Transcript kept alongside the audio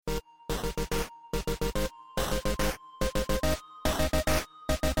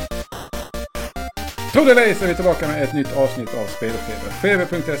Tro det eller ej så är vi tillbaka med ett nytt avsnitt av Spelfeber.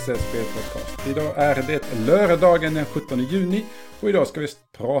 Feber.se spelpodcast. Idag är det lördagen den 17 juni och idag ska vi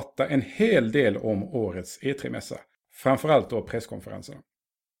prata en hel del om årets E3-mässa. Framförallt då presskonferenserna.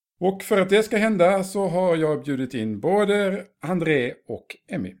 Och för att det ska hända så har jag bjudit in både André och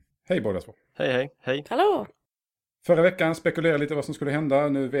Emmy. Hej båda två. Hej. Hallå! Förra veckan spekulerade lite vad som skulle hända.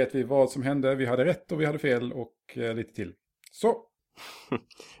 Nu vet vi vad som hände. Vi hade rätt och vi hade fel och lite till. Så.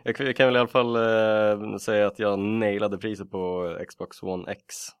 Jag kan väl i alla fall säga att jag nailade priset på Xbox One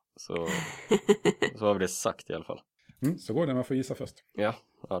X. Så har vi det sagt i alla fall. Så går det, man får gissa först. Ja,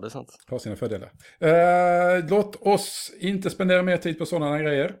 det är sant. Har sina fördelar. Låt oss inte spendera mer tid på sådana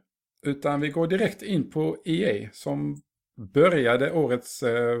grejer. Utan vi går direkt in på EA som började årets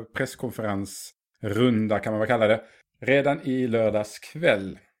presskonferensrunda kan man väl kalla det. Redan i lördags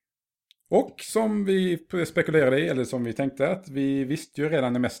kväll. Och som vi spekulerade i, eller som vi tänkte att vi visste ju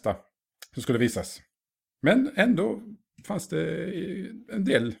redan det mesta som skulle visas. Men ändå fanns det en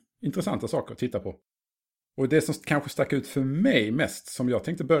del intressanta saker att titta på. Och det som kanske stack ut för mig mest, som jag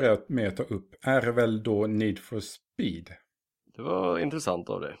tänkte börja med att ta upp, är väl då Need for Speed. Det var intressant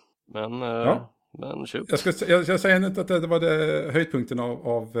av det. Men shoot. Jag säger inte att det var det höjdpunkten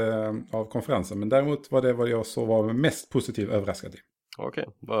av konferensen, men däremot var det vad jag så var mest positivt överraskad i. Okej,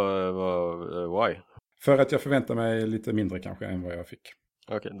 why? För att jag förväntar mig lite mindre kanske än vad jag fick.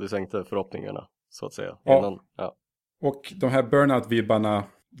 Okej, du sänkte förhoppningarna så att säga. Ja. Och de här burnout-vibbarna,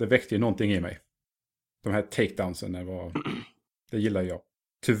 det väckte ju någonting i mig. De här takedownsen, det gillar jag.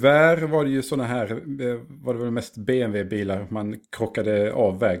 Tyvärr var det ju sådana här, var det väl mest BMW-bilar man krockade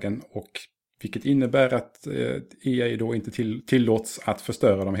av vägen. Och vilket innebär att EA då inte tillåts att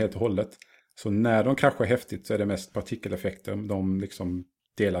förstöra dem helt och hållet. Så när de kraschar häftigt så är det mest partikeleffekter. De liksom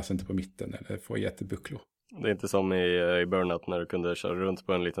delas inte på mitten eller får jättebucklor. Det är inte som i Burnout när du kunde köra runt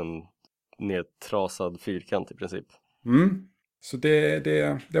på en liten nedtrasad fyrkant i princip. Så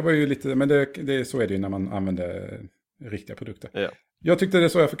det var ju lite, men så är det ju när man använder riktiga produkter. Ja. Jag tyckte det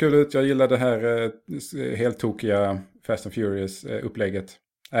såg för kul ut. Jag gillade det här helt tokiga Fast and Furious upplägget.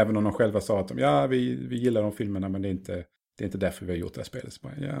 Även om de själva sa att vi gillar de filmerna men det är inte därför vi har gjort det här spelet.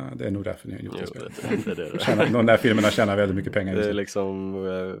 Ja, det är nog därför ni har gjort det här spelet. De där filmerna tjänar väldigt mycket pengar. Det är liksom,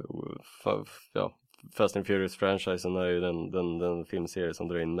 Fast and Furious-franchisen är ju den filmserie som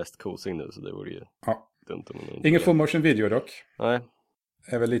drar in mest kosing nu, så det vore ju dumt om man inte... Ingen full motion video dock. Nej.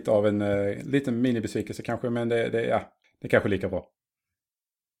 Det är väl lite av en liten minibesvikelse kanske, men det är kanske lika bra.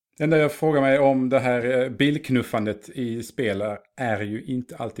 Det enda jag frågar mig om det här bildknuffandet i spel är ju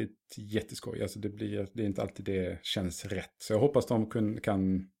inte alltid jätteskoj. Alltså det är inte alltid det känns rätt. Så jag hoppas de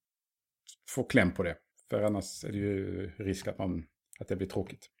kan få kläm på det. För annars är det ju risk att det blir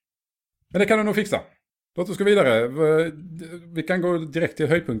tråkigt. Men det kan de nog fixa. Låt oss gå vidare. Vi kan gå direkt till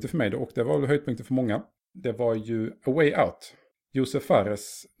höjdpunkter för mig då. Och det var väl höjdpunkter för många. Det var ju A Way Out. Josef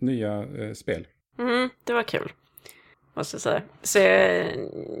Fares nya spel. Det var kul. Måste jag säga. Så jag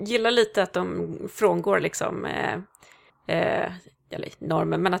gillar lite att de frångår liksom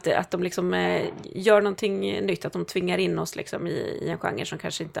normen, men att de liksom gör någonting nytt, att de tvingar in oss liksom i en genre som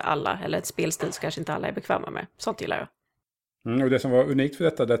kanske inte alla, eller ett spelstil som kanske inte alla är bekväma med. Sånt gillar jag. Och det som var unikt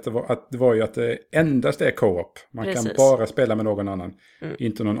för detta var ju att det endast är co-op. Man kan bara spela med någon annan.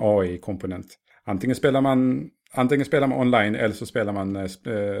 Inte någon AI-komponent. Antingen spelar man online eller så spelar man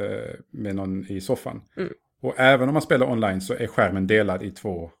med någon i soffan. Och även om man spelar online så är skärmen delad i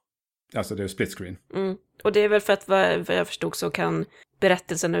två. Alltså det är split screen. Och det är väl för att vad jag förstod så kan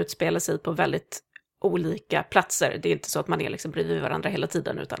berättelsen utspela sig på väldigt olika platser. Det är inte så att man är liksom bredvid varandra hela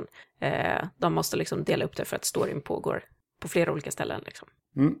tiden, utan de måste liksom dela upp det för att storyn pågår på flera olika ställen. Liksom.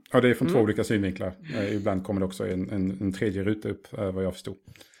 Ja, det är från två olika synvinklar. Ibland kommer det också en tredje ruta upp, vad jag förstod.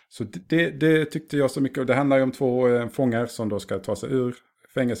 Så det tyckte jag så mycket. Och det handlar ju om två fångar som då ska ta sig ur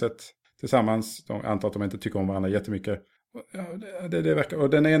fängelset tillsammans. De antar att de inte tycker om varandra jättemycket. Ja, det verkar. Och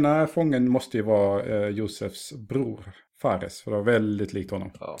den ena fången måste ju vara Josefs bror Fares. För det var väldigt likt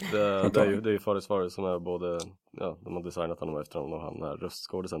honom. Ja, det är ju Fares som är både... Ja, de har designat honom efter honom och han är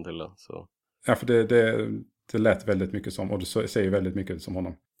röstskådisen till det. Så. Ja, för det lät väldigt mycket som... Och det säger väldigt mycket som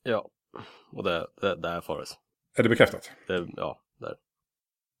honom. Ja, och det är Fares. Är det bekräftat? Det är.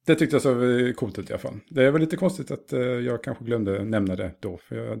 Det tyckte jag så coolt ut i alla fall. Det är väl lite konstigt att jag kanske glömde nämna det då.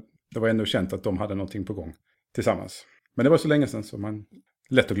 För det var ändå känt att de hade någonting på gång tillsammans. Men det var så länge sedan så man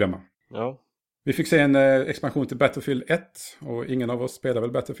lätt att glömma. Ja. Vi fick se en expansion till Battlefield 1. Och ingen av oss spelar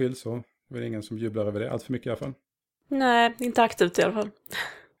väl Battlefield, så det är väl ingen som jublar över det allt för mycket i alla fall. Nej, inte aktivt i alla fall.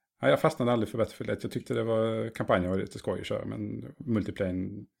 Ja, jag fastnade aldrig för Battlefield 1. Jag tyckte det var kampanjen var lite skoj att köra. Men multiplayer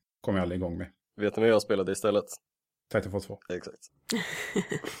kom jag aldrig igång med. Vet ni vad jag spelade istället? Titanfall 2. Exakt.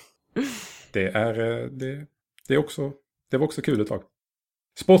 det var också kul ett tag.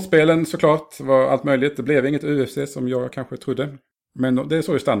 Sportspelen såklart var allt möjligt. Det blev inget UFC som jag kanske trodde. Men det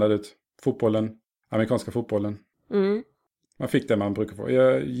såg ju standard ut. Fotbollen, amerikanska fotbollen. Mm. Man fick det man brukar få.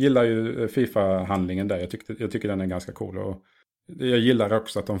 Jag gillar ju FIFA-handlingen där. Jag tycker den är ganska cool. Och jag gillar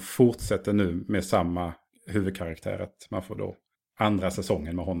också att de fortsätter nu med samma huvudkaraktär. Att man får då andra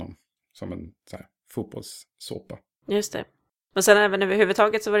säsongen med honom. Som en så här, fotbollssåpa. Just det. Och sen även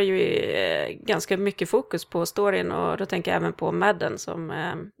överhuvudtaget så var det ju ganska mycket fokus på storyn. Och då tänker jag även på Madden som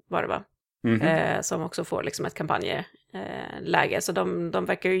var det va? Mm-hmm. Som också får liksom ett kampanjläge. Så de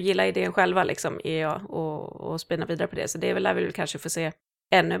verkar ju gilla idén själva liksom, EA, och spinna vidare på det. Så det lär vi väl kanske få se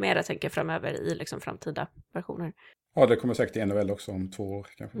ännu mer, jag tänker, framöver i liksom framtida versioner. Ja, det kommer säkert i NHL också om 2 år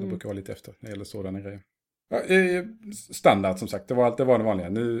kanske. Det brukar vara lite efter när det gäller sådana grejer. Ja, standard som sagt, det var det vanliga.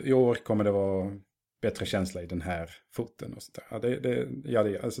 Nu i år kommer det vara bättre känsla i den här foten och sånt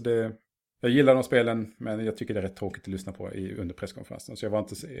där. Jag gillar de spelen, men jag tycker det är rätt tråkigt att lyssna på under presskonferensen. Så jag var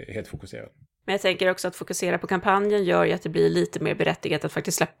inte helt fokuserad. Men jag tänker också att fokusera på kampanjen gör ju att det blir lite mer berättigat att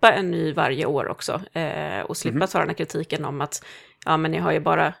faktiskt släppa en ny varje år också. Och slippa ta den här kritiken om att ja, men ni har ju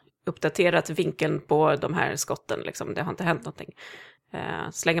bara uppdaterat vinkeln på de här skotten. Liksom. Det har inte hänt någonting.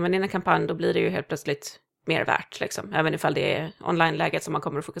 Slänger man in en kampanj, då blir det ju helt plötsligt mer värt. Liksom. Även ifall det är online-läget som man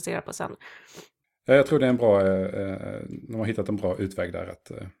kommer att fokusera på sen. Jag tror det är en bra, de har hittat en bra utväg där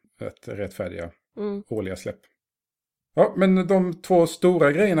att rättfärdiga årliga släpp. Ja, men de 2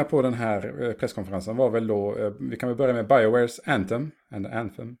 stora grejerna på den här presskonferensen var väl då, vi kan väl börja med BioWares Anthem,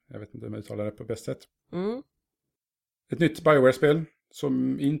 jag vet inte om jag uttalar det på bäst sätt. Ett nytt BioWare-spel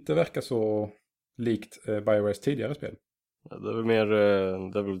som inte verkar så likt BioWares tidigare spel. Ja, det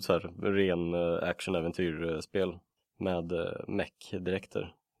är väl så här ren action-äventyrspel med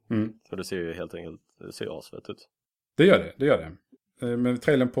mech-direkter. Så det ser ju helt enkelt asfett ut. Det gör det. Men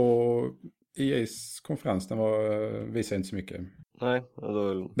trailern på EA's konferens, den visar inte så mycket. Nej.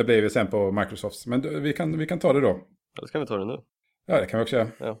 Det blir ju sen på Microsofts. Men vi kan ta det då. Ja, ska vi ta det nu? Ja, det kan vi också göra.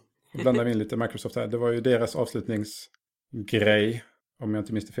 Ja. Blanda in lite Microsoft här. Det var ju deras avslutningsgrej, om jag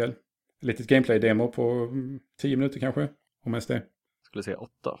inte minns det fel. Ett litet gameplay-demo på 10 minuter kanske, om ens det. Skulle säga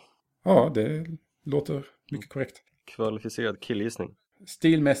 8. Ja, det låter mycket korrekt. Kvalificerad killgissning.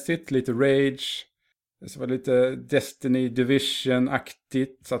 Stilmässigt, lite Rage. Det var lite Destiny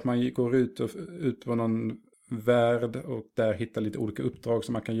Division-aktigt. Så att man går ut på någon värld och där hittar lite olika uppdrag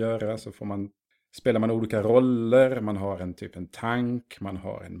som man kan göra. Så spelar man olika roller. Man har en tank, man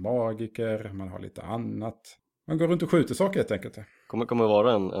har en magiker, man har lite annat. Man går runt och skjuter saker helt enkelt. Kommer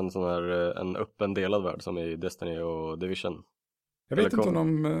vara en sån här en öppen delad värld som i Destiny och Division? Jag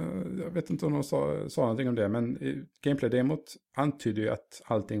vet inte om de sa någonting om det, men gameplay-demot antydde ju att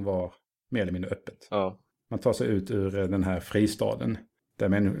allting var mer eller mindre öppet. Ja. Man tar sig ut ur den här fristaden där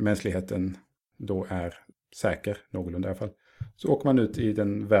mänskligheten då är säker, någorlunda i alla fall. Så åker man ut i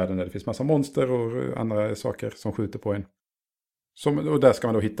den världen där det finns massa monster och andra saker som skjuter på en. Och där ska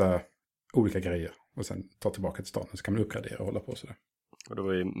man då hitta olika grejer och sen ta tillbaka till staden, så kan man uppgradera och hålla på sådär. Och det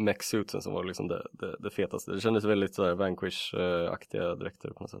var ju mech-suitsen som var liksom det fetaste. Det kändes väldigt så här Vanquish-aktiga dräkter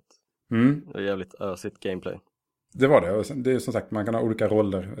på något sätt. Det var jävligt ösigt gameplay. Det var det. Och det är som sagt, man kan ha olika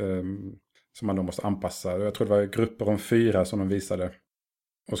roller som man då måste anpassa. Jag tror det var grupper om 4 som de visade.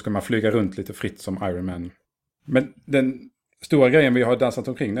 Och så kan man flyga runt lite fritt som Iron Man. Men den stora grejen vi har dansat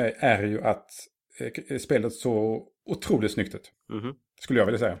omkring är ju att spelet så otroligt snyggt ut. Skulle jag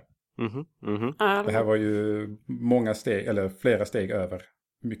vilja säga. Det här var ju många steg, eller flera steg över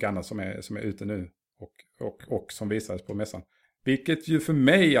mycket annat som är ute nu och som visades på mässan. Vilket ju för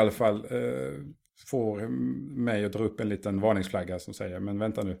mig i alla fall får mig att dra upp en liten varningsflagga som säger, men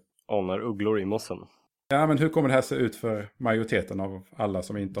vänta nu. Anar ugglor i mossen. Ja, men hur kommer det här se ut för majoriteten av alla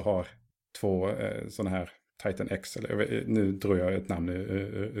som inte har 2 sådana här Titan X, eller nu drar jag ett namn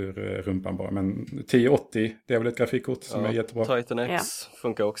ur rumpan bara, men 1080, det är väl ett grafikkort som är jättebra. Titan X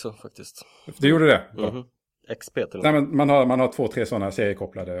funkar också faktiskt. Det gjorde det? XP till och med. Nej, men man har 2-3 sådana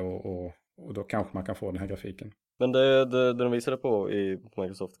seriekopplade och då kanske man kan få den här grafiken. Men det de visade på i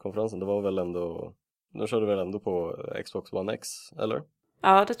Microsoft-konferensen, det var väl ändå, de körde väl ändå på Xbox One X, eller?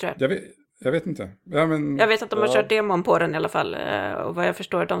 Ja, det tror jag. Jag vet inte. Ja, men, jag vet att de har kört demon på den i alla fall. Och vad jag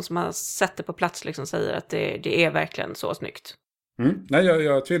förstår, de som har sett det på plats liksom säger att det är verkligen så snyggt. Nej,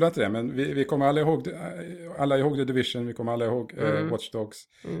 jag tvivlar inte det. Men vi kommer alla ihåg The Division. Vi kommer alla ihåg Watch Dogs.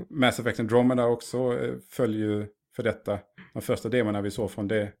 Mass Effect Andromeda också följer ju för detta. De första demorna vi såg från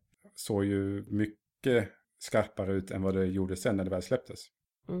det såg ju mycket skarpare ut än vad det gjorde sen när det väl släpptes.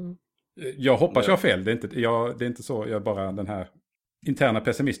 Jag hoppas jag har fel. Det är inte så. Jag är bara den här interna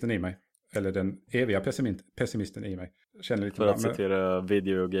pessimisten i mig. eller den eviga pessimisten i mig. Känner lite för att citera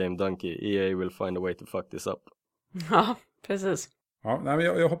Video Game Donkey, EA will find a way to fuck this up. Ja, precis. Ja, nej, men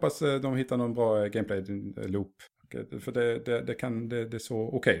jag hoppas de hittar någon bra gameplay-loop. För det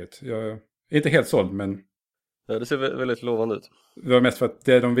såg okej ut. Jag är inte helt såld, men... Ja, det ser väldigt lovande ut. Det var mest för att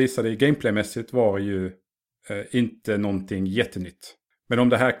det de visade i gameplaymässigt var ju inte någonting jättenytt. Men om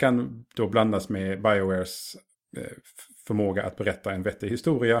det här kan då blandas med BioWares förmåga att berätta en vettig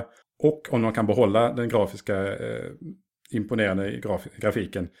historia och om de kan behålla den grafiska imponerande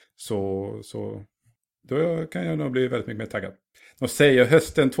grafiken så då kan jag nog bli väldigt mycket mer taggad. De säger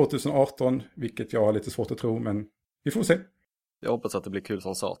hösten 2018, vilket jag har lite svårt att tro, men vi får se. Jag hoppas att det blir kul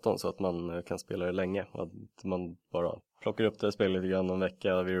som satan så att man kan spela det länge. Att man bara plockar upp det, spelar lite grann en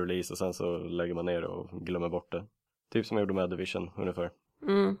vecka vid release och sen så lägger man ner det och glömmer bort det. Typ som jag gjorde med Division ungefär.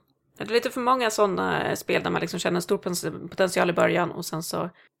 Mm. Det är lite för många sådana spel där man liksom känner en stor potential i början och sen så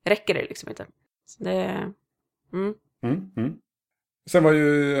räcker det liksom inte. Så det... Sen var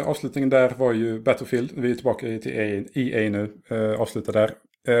ju avslutningen där var ju Battlefield. Vi är tillbaka till EA nu. Avslutar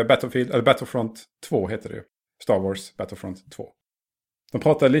där. Battlefront 2 heter det ju. Star Wars Battlefront 2. De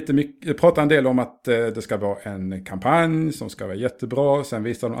pratar en del om att det ska vara en kampanj som ska vara jättebra. Sen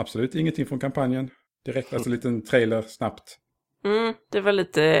visar de absolut ingenting från kampanjen. Direkt, alltså en liten trailer snabbt. Det var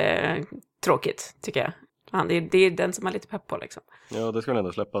lite tråkigt tycker jag. Det är den som är lite pepp på liksom. Ja, det ska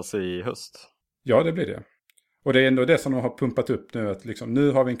ändå släppas i höst. Ja, det blir det. Och det är ändå det som de har pumpat upp nu. Att liksom,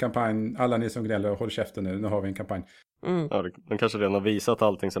 nu har vi en kampanj. Alla ni som gnäller, håll käften nu. Nu har vi en kampanj. Ja, de kanske redan har visat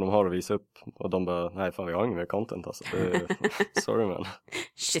allting som de har att visa upp. Och de bara, nej fan vi har ingen mer content alltså. Sorry man.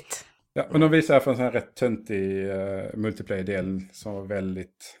 Shit. Ja, men de visar för en sån här rätt töntig multiplayer-del som var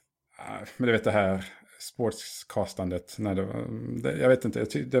väldigt... men du vet det här sportscastandet. Jag vet inte.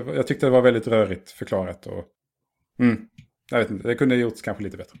 Jag tyckte det var väldigt rörigt förklarat. Och, jag vet inte. Det kunde gjorts kanske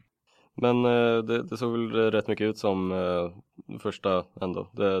lite bättre. Men det såg väl rätt mycket ut som första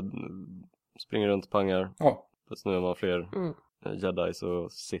ändå. Det springer runt pangar. Ja. Fast nu är man fler Jedis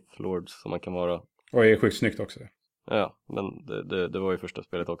och Sith Lords som man kan vara. Och är sjukt snyggt också. Ja, men det var ju första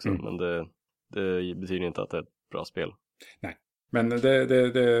spelet också. Men det betyder inte att det är ett bra spel. Nej, men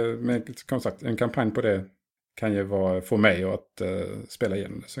men som sagt, en kampanj på det kan ju få mig att spela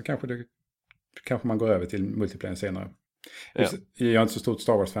igenom det. Så kanske man går över till multiplayer senare. Ja. Jag är inte så stort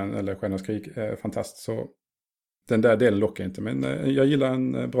Star Wars-fan eller Stjärnornas krig fantast, så den där delen lockar inte. Men jag gillar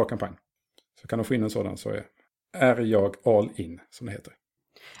en bra kampanj. Så kan de få in en sådan så är jag all in, som det heter.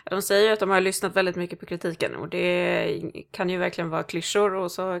 De säger att de har lyssnat väldigt mycket på kritiken och det kan ju verkligen vara klyschor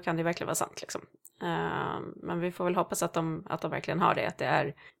och så kan det verkligen vara sant liksom. Men vi får väl hoppas att de verkligen har det, att det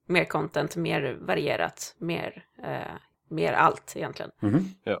är mer content, mer varierat, mer allt egentligen.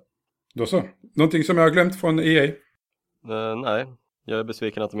 Ja. Då så. Någonting som jag har glömt från EA? Nej, jag är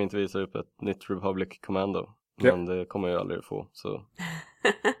besviken att de inte visar upp ett nytt Republic Commando. Men det kommer jag aldrig få, så...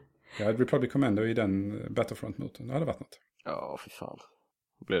 Ja, Republic Commando i den Battlefront-motorn. Det hade varit något. Ja, för fan.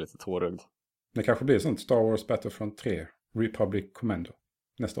 Jag blev lite tårögd. Det kanske blir sånt Star Wars Battlefront 3 Republic Commando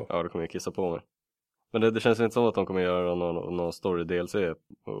nästa år. Ja, det kommer jag kissa på mig. Men det känns inte som att de kommer göra någon story-DLC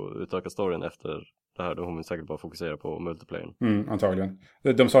och utöka storyn efter det här. Då kommer vi säkert bara fokusera på multiplayern. Antagligen.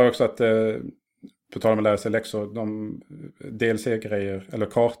 De sa ju också att på tal om att lära sig läxor, de DLC-grejer eller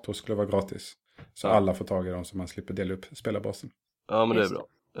kartor skulle vara gratis. Så alla får tag i dem så man slipper dela upp spelarbasen. Ja, men det är bra.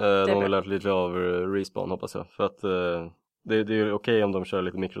 De har lärt lite av Respawn, hoppas jag. För att det är okej om de kör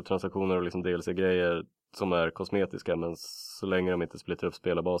lite mikrotransaktioner och liksom DLC-grejer som är kosmetiska. Men så länge de inte splittrar upp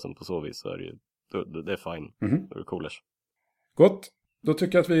spelarbasen på så vis så är det ju, det är fine. Det är coolers. Gott. Då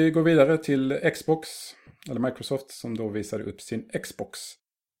tycker jag att vi går vidare till Xbox, eller Microsoft, som då visade upp sin Xbox.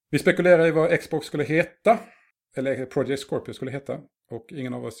 Vi spekulerar i vad Xbox skulle heta, eller Project Scorpio skulle heta. Och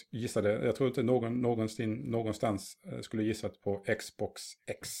ingen av oss gissade, jag tror inte någon någonstans skulle gissat på Xbox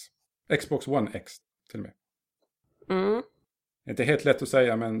X. Xbox One X till och med. Inte helt lätt att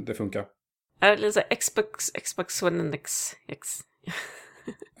säga, men det funkar. Alltså Xbox One X.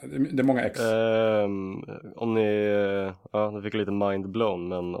 Det är många X. Om ni, det fick lite mind-blown,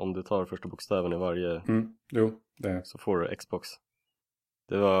 men om du tar första bokstäven i varje så får du Xbox.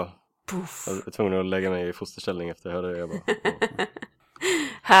 Det var... Puff. Jag var tvungen att lägga mig i fosterställning efter jag hörde det. Jag bara,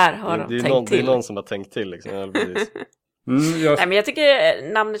 Här har de tänkt till. Det är någon som har tänkt till liksom. Nej, men jag tycker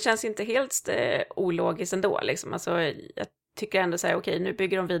namnet känns inte helt ologiskt ändå liksom. Alltså, jag tycker ändå säga okej, nu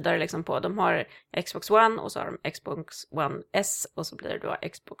bygger de vidare liksom på, de har Xbox One och så har de Xbox One S och så blir det då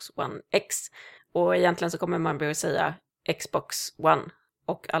Xbox One X. Och egentligen så kommer man börja säga Xbox One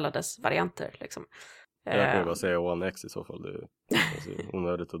och alla dess varianter liksom. Jag kan bara säga One X i så fall. Det är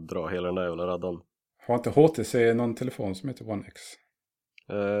onödigt att dra hela den där jävla raddan. Har inte HTC någon telefon som heter One X?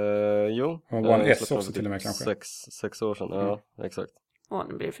 Jo. Och One S också till och med kanske. 6 år sedan, ja, exakt.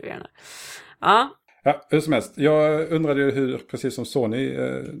 Nu blir det förvirrande. Ja. Ja, hur som helst. Jag undrade ju hur, precis som Sony,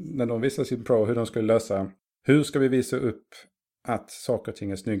 när de visade sin Pro, hur de skulle lösa. Hur ska vi visa upp att saker och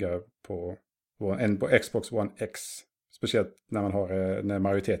ting är snyggare än på Xbox One X? Speciellt när man har, när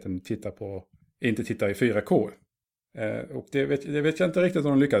majoriteten inte tittar i 4K. Och det vet jag inte riktigt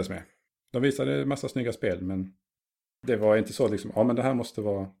om de lyckades med. De visade en massa snygga spel, men det var inte så liksom, ja men det här måste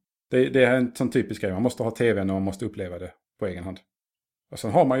vara, det är en sån typisk grej, man måste ha tvn och man måste uppleva det på egen hand. Och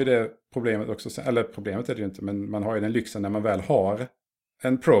sen har man ju det problemet också, eller problemet är det ju inte, men man har ju den lyxen när man väl har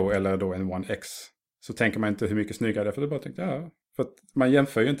en Pro eller då en One X. Så tänker man inte hur mycket snyggare det är, för då bara tänkte jag, för att man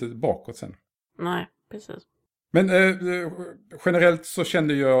jämför ju inte bakåt sen. Nej, precis. Men generellt så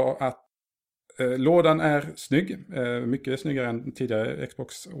kände jag att lådan är snygg, mycket snyggare än tidigare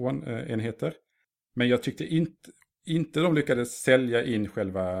Xbox One-enheter. Men jag tyckte inte de lyckades sälja in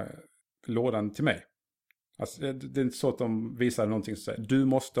själva lådan till mig. Alltså, det är inte så att de visade någonting som säger, du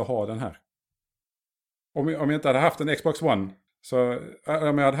måste ha den här. Om jag inte hade haft en Xbox One, så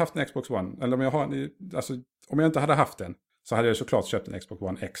om jag hade haft en Xbox One, eller om jag inte hade haft den, så hade jag såklart köpt en Xbox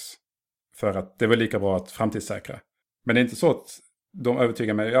One X. För att det var lika bra att framtidssäkra. Men det är inte så att de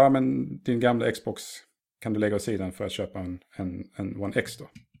övertygar mig, ja men din gamla Xbox kan du lägga åt sidan för att köpa en One X då.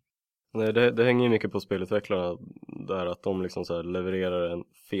 Nej, det hänger ju mycket på spelutvecklarna där, att de liksom så här levererar en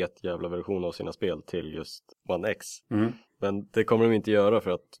fet jävla version av sina spel till just One X. Mm. Men det kommer de inte göra,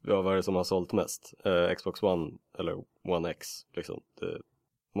 för att vad är det som har sålt mest? Xbox One eller One X liksom. Om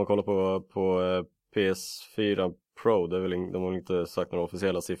man kollar på PS4 Pro, det är väl de har inte sagt några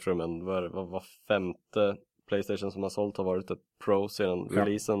officiella siffror, men var femte PlayStation som har sålt har varit ett Pro sedan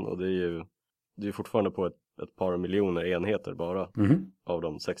releasen, och det är ju fortfarande på ett par miljoner enheter bara av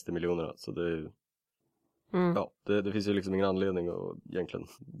de 60 miljonerna, så det är ju ja, det finns ju liksom ingen anledning att egentligen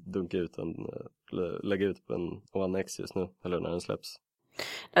lägga ut på en One X just nu, eller när den släpps.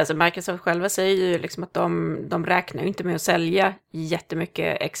 Alltså Microsoft själva säger ju liksom att de räknar ju inte med att sälja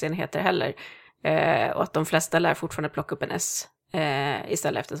jättemycket X-enheter heller. Och att de flesta lär fortfarande plocka upp en S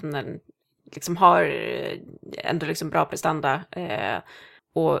istället, eftersom den liksom har ändå liksom bra prestanda.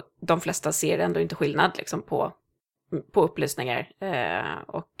 Och de flesta ser ändå inte skillnad liksom på upplysningar.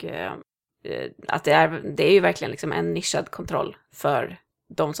 Att det är ju verkligen liksom en nischad kontroll för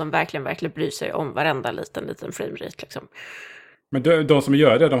de som verkligen bryr sig om varenda liten framerate liksom. Men de som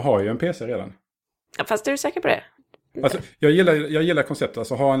gör det, de har ju en PC redan. Ja, fast är du säker på det? Alltså, jag gillar konceptet,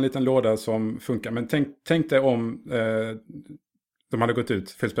 alltså ha en liten låda som funkar. Men tänk dig om de hade gått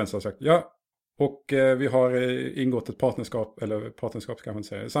ut, Phil Spencer har sagt, ja, och vi har ingått ett partnerskap kan man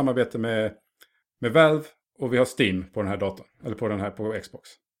säga, samarbete med Valve, och vi har Steam på den här datorn, eller på den här på Xbox.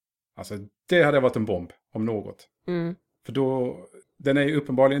 Alltså det hade varit en bomb om något. För då, den är ju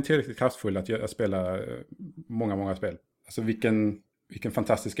uppenbarligen tillräckligt kraftfull att spela många spel. Alltså vilken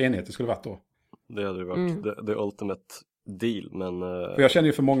fantastisk enhet det skulle varit då. Det hade ju varit the ultimate deal, men... För jag känner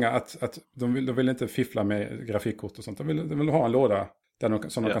ju för många att de vill inte fiffla med grafikkort och sånt. De vill ha en låda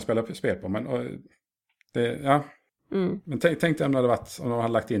som de kan spela spel på. Men men tänk dig om det hade varit, om de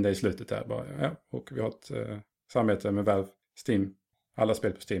hade lagt in det i slutet där. Bara, och vi har ett samarbete med Valve, Steam. Alla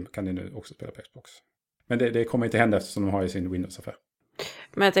spel på Steam kan ni nu också spela på Xbox. Men det kommer inte hända eftersom de har i sin Windows-affär.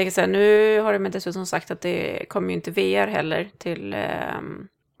 Men jag tänker så här, nu har de dessutom sagt att det kommer ju inte VR heller till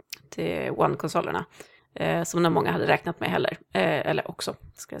One-konsolerna. Som nog många hade räknat med heller. Eller också,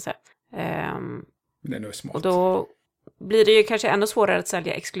 ska jag säga. Det är nog smart. Och då blir det ju kanske ännu svårare att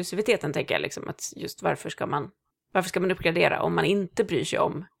sälja exklusiviteten, tänker jag. Liksom, att just varför ska man uppgradera om man inte bryr sig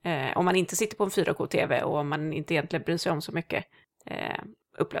om... om man inte sitter på en 4K-TV och om man inte egentligen bryr sig om så mycket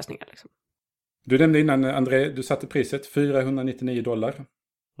upplösningar. Liksom. Du nämnde innan, André, du satte priset $499.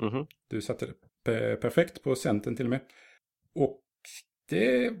 Du satte det perfekt på centen till och med. Och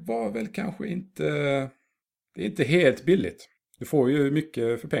det var väl kanske inte... Det är inte helt billigt. Du får ju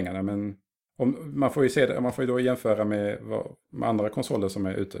mycket för pengarna, men man får ju se det, man får ju då jämföra med andra konsoler som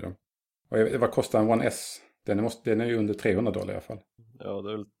är ute då. Och vad kostar en One S? Den är ju under $300 i alla fall. Ja,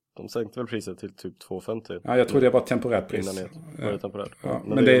 det är väl, de sänkte väl priset till typ 250. Ja, jag tror det är bara temporärt pris. Var det temporärt? Ja,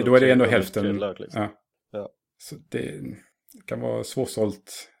 men då är det ändå hälften. Liksom. Ja. Så det kan vara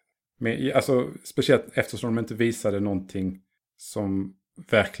svårsålt. Alltså, speciellt eftersom de inte visade någonting som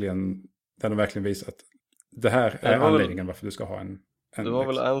verkligen, där de verkligen visar att det här är anledningen varför du ska ha en det var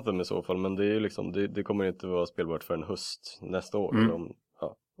väl Anthem i så fall, men det är ju liksom, det kommer inte vara spelbart för en höst nästa år.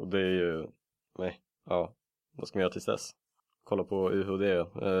 Och det är ju, vad ska man göra tills dess? Kolla på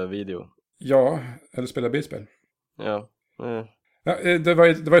UHD-video. Ja, eller spela bilspel. Ja. Det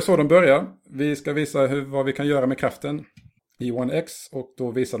var ju så de började. Vi ska visa vad vi kan göra med kraften. i One X och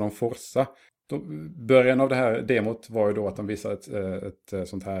då visade de Forza. Början av det här demot var ju då att de visade ett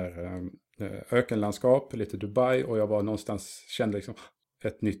sånt här ökenlandskap, lite Dubai, och jag var någonstans, kände liksom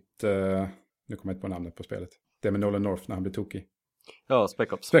ett nytt, nu kommer jag inte på namnet på spelet, det med Nolan North när han blev tokig. Ja,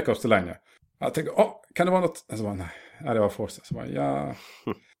 Spec Ops. Spec Ops The Line, ja. Jag tänkte, kan det vara något? Alltså, nej, det var Forza. Så bara,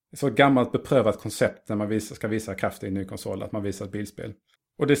 så gammalt beprövat koncept när man ska visa kraft i en ny konsol, att man visar ett bilspel.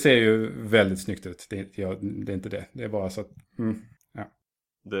 Och det ser ju väldigt snyggt ut. Det är inte det. Det är bara så att, ja.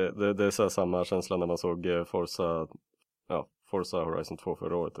 Det är så samma känsla när man såg Forza Horizon 2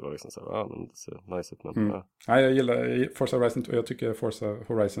 förra året. Det var liksom så här, men det ser nice ut. Men, Ja, jag gillar Forza Horizon 2. Jag tycker Forza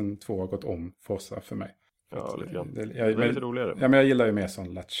Horizon 2 har gått om Forza för mig. Ja, lite grann. Det är lite roligare. Ja, men jag gillar ju mer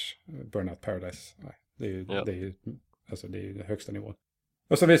sån Latch, Burnout Paradise. Nej, det är ju den högsta nivån.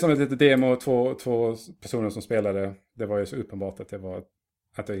 Och så visade de ett litet demo, två personer som spelade. Det var ju så uppenbart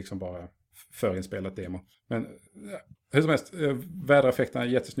att det liksom bara förinspelat demo. Men hur som helst, vädereffekterna är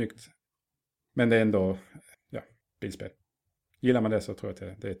jättesnyggt. Men det är ändå, bilspel. Gillar man det så tror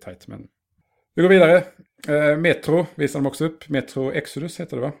jag att det är tight. Men vi går vidare. Metro visade de också upp. Metro Exodus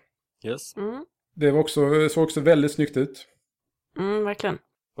heter det, va? Yes. Det såg också väldigt snyggt ut. Verkligen.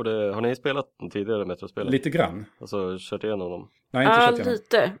 Och har ni spelat tidigare Metro-spelen? Lite grann. Alltså kört igenom dem? Nej, inte kört igenom.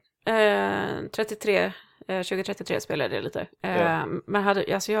 Lite. 2033 spelade jag lite. Men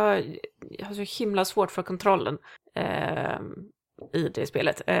jag har så himla svårt för kontrollen i det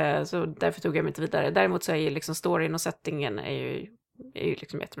spelet. Så därför tog jag mig inte vidare. Däremot så är ju liksom storyn och settingen är ju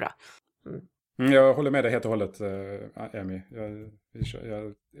liksom jättebra. Jag håller med dig helt och hållet, Amy. Jag är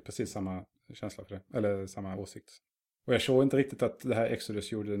precis samma känsla för det. Eller samma åsikt. Och jag såg inte riktigt att det här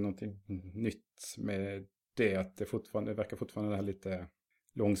Exodus gjorde någonting nytt med det. Att det verkar fortfarande det här lite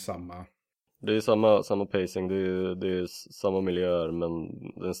långsamma. Det är samma pacing, det är samma miljöer, men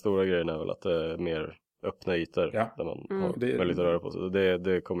den stora grejen är väl att det är mer öppna ytor där man har möjlighet att röra på sig.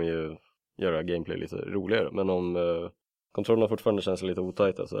 Det kommer ju göra gameplay lite roligare, men om kontrollerna fortfarande känns lite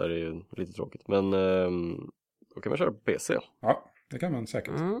otajta så är det ju lite tråkigt. Men då kan man köra på PC. Ja, det kan man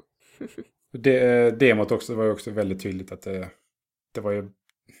säkert. Demot också var ju också väldigt tydligt att det var ju,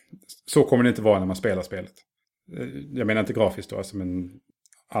 så kommer det inte vara när man spelar spelet. Jag menar inte grafiskt då, alltså, men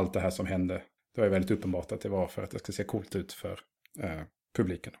allt det här som hände, det var ju väldigt uppenbart att det var för att det ska se coolt ut för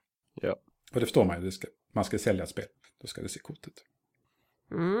publiken. Ja. Och det förstår man ju, man ska sälja ett spel, då ska det se coolt ut.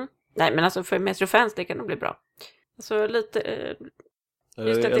 Nej, men alltså för Metro-fans det kan nog bli bra. Alltså lite... Jag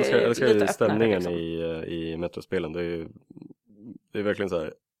älskar stämningen liksom. I Metro-spelen. Det är verkligen så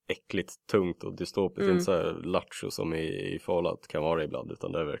här äckligt, tungt och dystopiskt. Inte så här lattjo som i Fallout kan vara ibland,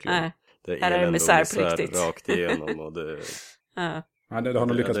 utan det är verkligen det är elände och misär rakt igenom. Och det har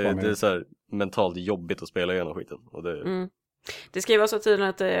nog lyckats bra med. Det är så här mentalt jobbigt att spela igenom skiten. Och det ska ju vara så tydligt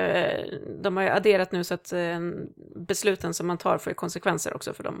att de har ju adderat nu så att besluten som man tar får konsekvenser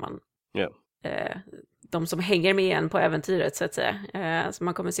också för dem de som hänger med en på äventyret så att säga. Så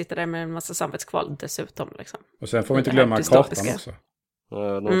man kommer sitta där med en massa samvetskval dessutom. Liksom. Och sen får vi inte glömma kartan också.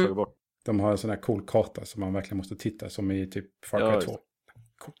 De har tagit bort. De har en sån här cool karta som man verkligen måste titta, som i typ Far Cry 2.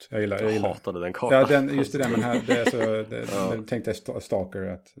 Coolt. Jag hatade den kartan. Ja, just det, men här, jag tänkte Stalker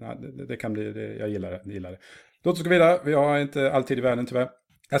att det kan bli, jag gillar det. Låt oss gå vidare, vi har inte alltid i världen tyvärr.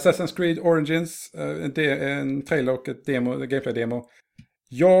 Assassin's Creed Origins, en trailer och ett gameplay-demo.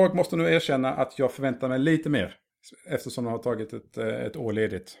 Jag måste nog erkänna att jag förväntar mig lite mer, eftersom de har tagit ett år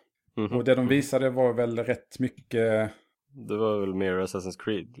ledigt. Och det de visade var väl rätt mycket... Det var väl mer Assassin's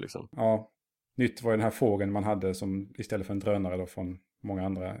Creed liksom. Ja, nytt var den här fågeln man hade som istället för en drönare då från många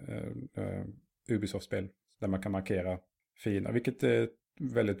andra Ubisoft-spel. Där man kan markera fiender, vilket är ett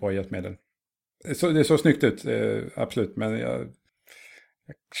väldigt bra hjälpmedel. Det såg snyggt ut, absolut. Men jag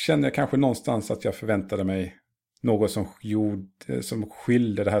känner kanske någonstans att jag förväntade mig något som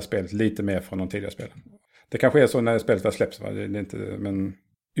skilde det här spelet lite mer från de tidigare spelen. Det kanske är så när spelet väl släpps, va? Det är inte, men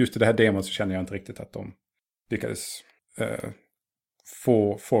just i det här demot så känner jag inte riktigt att de lyckades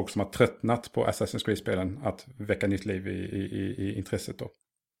få folk som har tröttnat på Assassin's Creed-spelen att väcka nytt liv i intresset då.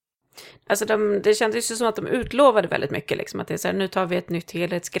 Alltså det kändes ju som att de utlovade väldigt mycket liksom, att det är så här, nu tar vi ett nytt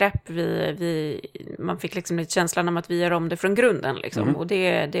helhetsgrepp, man fick liksom lite känslan om att vi gör om det från grunden liksom, och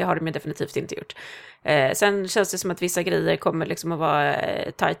det har de ju definitivt inte gjort. Sen känns det som att vissa grejer kommer liksom att vara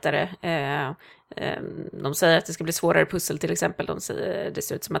tajtare. De säger att det ska bli svårare pussel till exempel. Det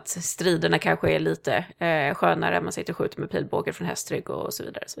ser ut som att striderna kanske är lite skönare, man sitter och skjuter med pilbågar från hästrygg och så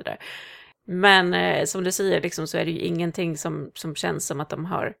vidare, så vidare. Men som du säger liksom, så är det ju ingenting som känns som att de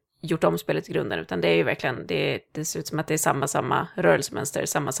har gjort om spelet i grunden, utan det är ju verkligen, det ser ut som att det är samma rörelsemönster,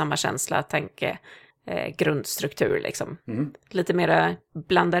 samma känsla, tanke, grundstruktur liksom. Lite mera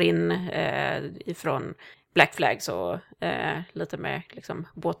blandar in ifrån Black Flags och lite med liksom,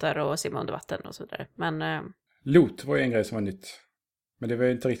 båtar och simma under vatten och så vidare. Men, Loot var ju en grej som var nytt. Men det var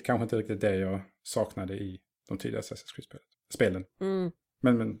ju kanske inte riktigt det jag saknade i de tidigare Assassin's Creed-spelen.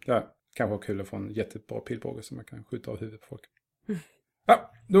 Men ja, kanske var kul att få en jättebra pilbåge som man kan skjuta av huvudet på folk.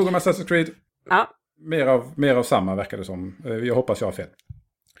 Ja, nog om Assassin's Creed. Ja. Mer av samma verkar det som. Jag hoppas jag har fel.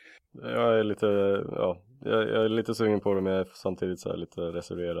 Jag är lite sugen på det, men jag är samtidigt så här lite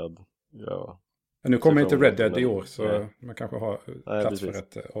reserverad. Ja. Nu kommer inte Red Dead i år, så man kanske har plats för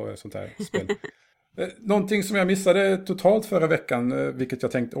ett sånt här spel. Någonting som jag missade totalt förra veckan, vilket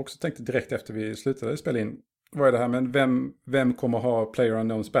jag tänkte direkt efter vi slutade spela in, var det här, men vem kommer ha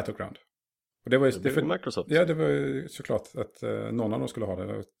PlayerUnknown's Battleground? Och det var ju Microsoft. Ja, det var ju såklart att någon av dem skulle ha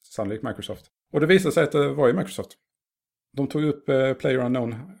det, sannolikt Microsoft. Och det visade sig att det var ju Microsoft. De tog upp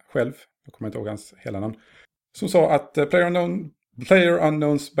PlayerUnknown själv, jag kommer inte ihåg hans hela namn, som sa att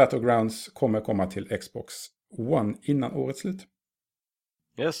PlayerUnknown's Battlegrounds kommer komma till Xbox One innan årets slut.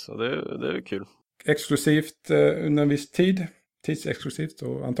 Yes, och det är kul. Exklusivt under en viss tid. Tidsexklusivt,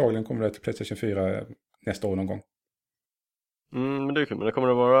 och antagligen kommer det till PlayStation 4 nästa år någon gång. Men det är kul. Men det kommer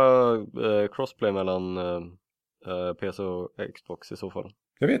att vara crossplay mellan PC och Xbox i så fall.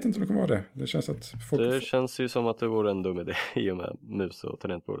 Jag vet inte om det kommer vara det. Det känns att det känns ju som att det vore en dum idé i och med mus och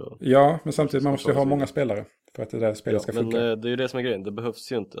tangentbord. Ja, men samtidigt man måste ju ha många spelare för att det där spelet ska funka. Men det är ju det som är grejen. Det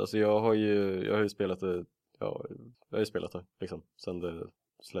behövs ju inte. Alltså jag har ju spelat det. Ja, jag har ju spelat det liksom sen det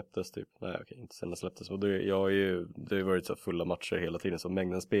släpptes typ. Nej, okej, inte sen det släpptes. Och det har ju varit så fulla matcher hela tiden, så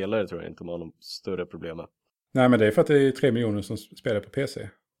mängden spelare tror jag inte man har någon större problem med. Nej, men det är för att det är 3 miljoner som spelar på PC.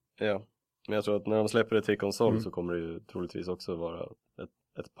 Ja, men jag tror att när de släpper det till konsol så kommer det ju troligtvis också vara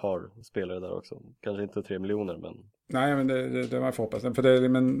ett par spelare där också. Kanske inte 3 miljoner, men... Nej, men det man får hoppas. För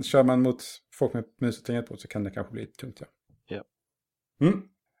men kör man mot folk med mus och tangentbord så kan det kanske bli tungt, ja.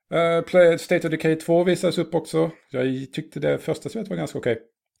 State of Decay 2 visades upp också. Jag tyckte det första spelet var ganska okej.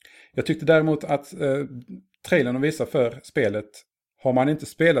 Jag tyckte däremot att trailern de visar för spelet, har man inte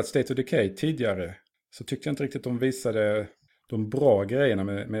spelat State of Decay tidigare, så tyckte jag inte riktigt de visade de bra grejerna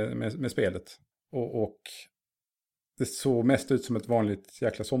med spelet. Och det såg mest ut som ett vanligt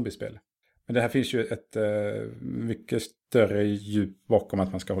jäkla zombiespel. Men det här finns ju ett mycket större djup bakom,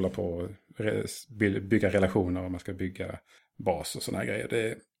 att man ska hålla på och bygga relationer och man ska bygga bas och såna här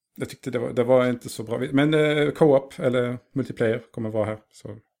grejer. Jag tyckte det var inte så bra. Men co-op eller multiplayer kommer vara här,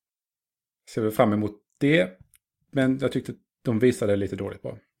 så ser vi fram emot det. Men jag tyckte de visade lite dåligt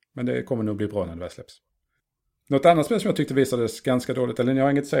bra. Men det kommer nog bli bra när det väl släpps. Något annat spel som jag tyckte visades ganska dåligt, eller ni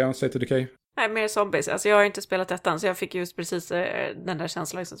har inget att säga om State of Decay? Nej, mer zombies. Alltså jag har inte spelat ettan, så jag fick just precis den där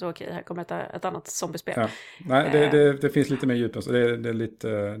känslan. Så okej, här kommer ett annat zombiespel. Ja. Nej, det finns lite mer djup. Så det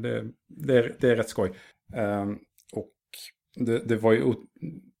är rätt skoj. Och det var ju,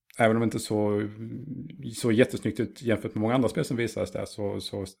 även om det inte så jättesnyggt ut jämfört med många andra spel som visades där,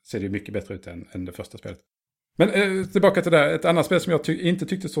 så ser det mycket bättre ut än det första spelet. Men tillbaka till det här. Ett annat spel som jag inte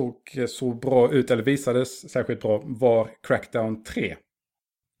tyckte såg så bra ut eller visades särskilt bra var Crackdown 3.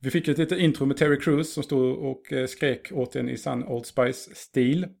 Vi fick ett litet intro med Terry Crews som stod och skrek åt en i sann Old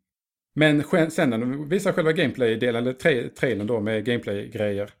Spice-stil. Men sen när de visar själva gameplay-delen, eller trailern då med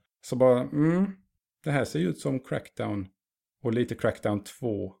gameplay-grejer, så bara, det här ser ju ut som Crackdown och lite Crackdown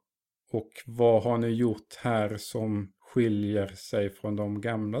 2. Och vad har ni gjort här som skiljer sig från de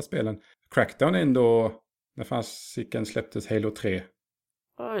gamla spelen? Crackdown ändå, när fasiken släpptes Halo 3.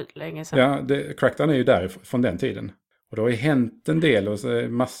 Oj, länge sedan. Ja, Crackdown är ju där från den tiden. Och det har ju hänt en del och så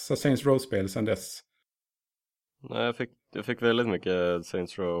massa Saints Row-spel sedan dess. Nej, jag fick väldigt mycket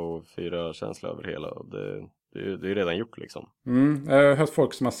Saints Row 4-känsla över hela. Och det är ju redan gjort liksom. Jag har hört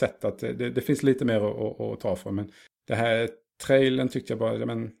folk som har sett att det finns lite mer att ta för. Men det här trailern tyckte jag bara,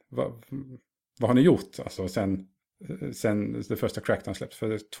 men vad har ni gjort? Alltså sen det första Crackdown släpptes.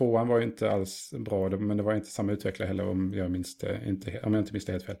 För 2:an var ju inte alls bra, men det var inte samma utvecklare heller om jag inte minns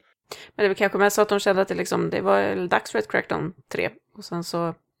det helt fel. Men det var kanske mest så att de kände att det var dags för ett Crackdown 3. Och sen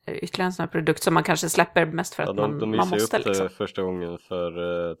så ytterligare en sån här produkt som man kanske släpper mest för att man måste. De visade upp det första gången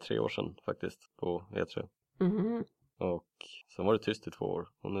för 3 år sedan faktiskt på E3. Mm. Och sen var det tyst i 2 år.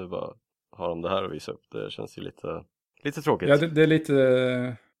 Och nu bara har de det här att visa upp. Det känns ju lite tråkigt. Ja, det är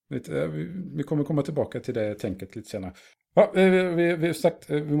lite vi kommer komma tillbaka till det tänket lite senare. Ja,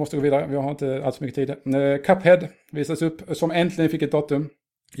 vi måste gå vidare. Vi har inte alls mycket tid. Cuphead visas upp som äntligen fick ett datum.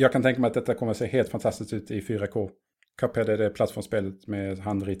 Jag kan tänka mig att detta kommer att se helt fantastiskt ut i 4K. Cuphead är det plattformsspelet med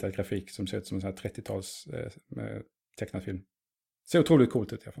handritad grafik som ser ut som en sån här 30-tals tecknad film. Ser otroligt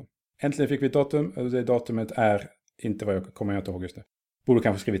coolt ut i alla fall. Äntligen fick vi ett datum. Och det datumet är inte vad jag kommer inte ihåg just nu. Borde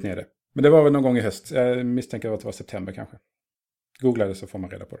kanske skrivit ner det. Men det var väl någon gång i höst. Jag misstänker att det var september kanske. Googla det så får man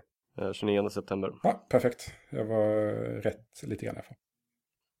reda på det. 29 september. Ja, perfekt. Jag var rätt lite grann därför.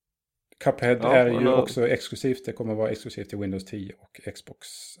 Cuphead är ju också exklusivt. Det kommer att vara exklusivt till Windows 10 och Xbox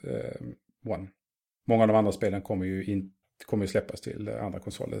One. Många av de andra spelen kommer ju släppas till andra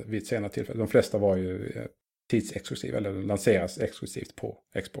konsoler vid ett senare tillfälle. De flesta var ju tidsexklusiva eller lanseras exklusivt på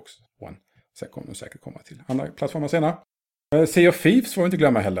Xbox One. Sen kommer de säkert komma till andra plattformar senare. Sea of Thieves får vi inte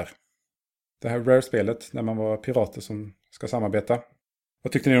glömma heller. Det här Rare-spelet när man var pirater som ska samarbeta.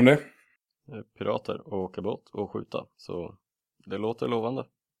 Vad tyckte ni om det? Pirater och åka båt och skjuta. Så det låter lovande.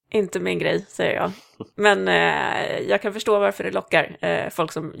 Inte min grej, säger jag. Men jag kan förstå varför det lockar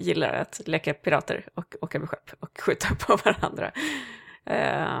folk som gillar att leka pirater och åka med skepp och skjuta på varandra.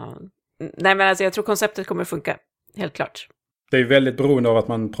 Nej, men alltså jag tror konceptet kommer att funka, helt klart. Det är väldigt beroende av att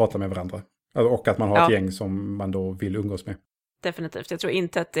man pratar med varandra. Och att man har ett gäng som man då vill umgås med. Definitivt. Jag tror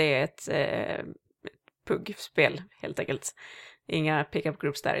inte att det är ett PUG-spel, helt enkelt. Inga pick-up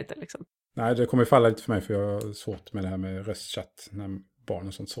groups där inte, liksom. Nej, det kommer falla lite för mig för jag har svårt med det här med röstchatt när barn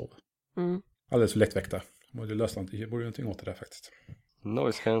och sånt sover. Alldeles för lättväckta. Borde lösa någonting åt det där faktiskt.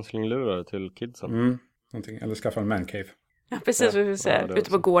 Noise cancelling-lurar till kidsen. Eller skaffa en man cave. Ja, precis. Ute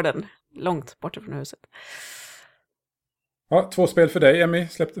på gården. Långt borta från huset. Ja, 2 spel för dig, Emmy.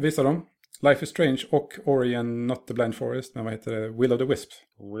 Visa dem. Life is Strange och Ori and Not the Blind Forest. Men vad heter det? Will of the Wisp.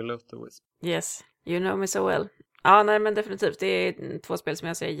 Will of the Wisp. Yes, you know me so well. Ja, nej men definitivt. Det är 2 spel som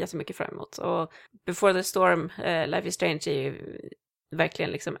jag ser jättemycket fram emot. Och Before the Storm, Life is Strange är ju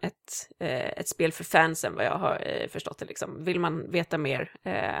verkligen liksom ett spel för fansen vad jag har förstått det. Liksom. Vill man veta mer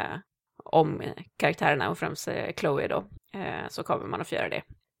om karaktärerna och främst Chloe då, så kommer man att få göra det.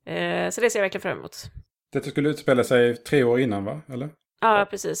 Så det ser jag verkligen fram emot. Det skulle utspela sig 3 år innan, va? Eller? Ja,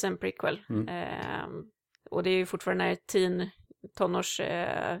 precis. En prequel. Och det är ju fortfarande tonårs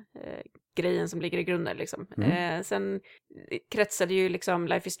grejen som ligger i grunden. Liksom. Sen kretsade ju liksom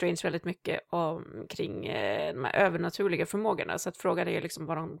Life is Strange väldigt mycket kring de här övernaturliga förmågorna. Så att frågan är liksom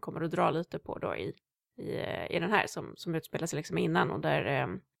vad de kommer att dra lite på då i den här som utspelar sig liksom innan. Och där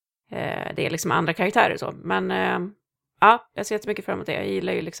det är liksom andra karaktärer så. Men ja, jag ser jättemycket fram emot det. Jag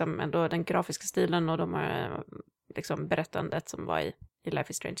gillar ju liksom ändå den grafiska stilen och de liksom berättandet som var i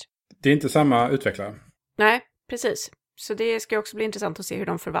Life is Strange. Det är inte samma utvecklare. Nej, precis. Så det ska också bli intressant att se hur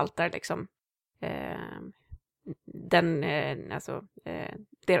de förvaltar liksom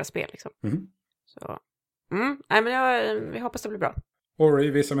deras spel liksom. Så nej, men jag hoppas det blir bra. Ori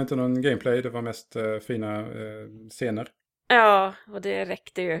visade inte någon gameplay, det var mest fina scener. Ja, och det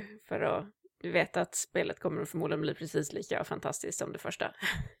räckte ju för att veta att spelet kommer förmodligen bli precis lika fantastiskt som det första.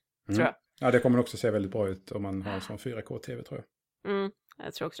 Tror jag. Ja, det kommer också se väldigt bra ut om man har en sån 4K-tv, tror jag.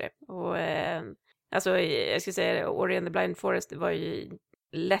 Jag tror också det. Och alltså, jag skulle säga Ori and the Blind Forest, det var ju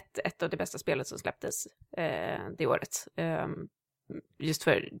lätt ett av de bästa spelet som släpptes det året. Just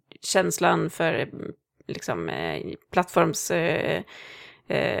för känslan, för liksom plattforms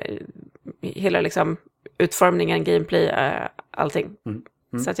hela liksom utformningen, gameplay, allting.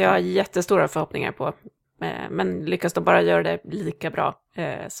 Så att jag har jättestora förhoppningar på. Men lyckas de bara göra det lika bra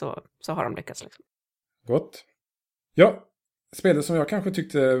så har de lyckats. Liksom. Gott. Ja, spelet som jag kanske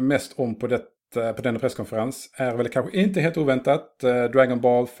tyckte mest om på denna presskonferens är väl kanske inte helt oväntat Dragon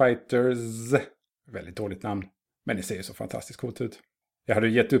Ball Fighters. Väldigt dåligt namn, men det ser ju så fantastiskt coolt ut. Jag hade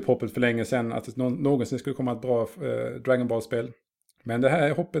gett upp hoppet för länge sedan att det någonsin skulle komma ett bra Dragon Ball-spel. Men det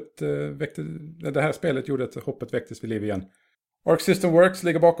här spelet gjorde att hoppet väcktes vid liv igen. Arc System Works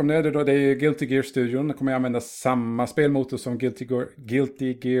ligger bakom det. Det är Guilty Gear-studion. De kommer använda samma spelmotor som Guilty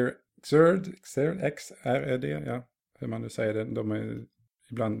Gear XRD. Ja, hur man nu säger det. De är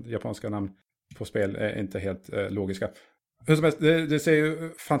ibland japanska namn på spel är inte helt logiska. Hur som helst, det ser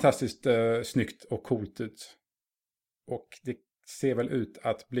ju fantastiskt snyggt och coolt ut. Och det ser väl ut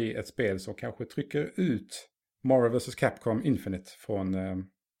att bli ett spel som kanske trycker ut Marvel vs. Capcom Infinite från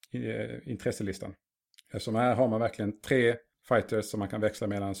intresselistan. Eftersom här har man verkligen 3 fighters som man kan växla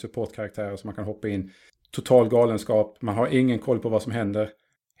mellan, supportkaraktärer som man kan hoppa in. Total galenskap, man har ingen koll på vad som händer.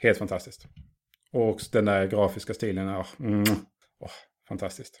 Helt fantastiskt. Och den där grafiska stilen,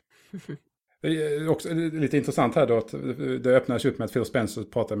 fantastiskt. Det är också lite intressant här då att det öppnades upp med att Phil Spencer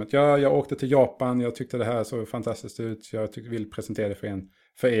pratade med att jag åkte till Japan, jag tyckte det här så fantastiskt ut, jag vill presentera det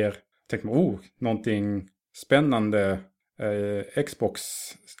för er. Jag tänkte någonting spännande, Xbox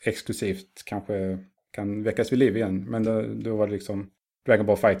exklusivt kanske kan väckas vid liv igen. Men då var det liksom Dragon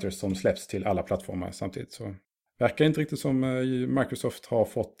Ball Fighters som släpps till alla plattformar samtidigt. Så verkar inte riktigt som Microsoft har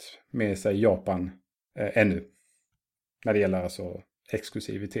fått med sig Japan ännu. När det gäller alltså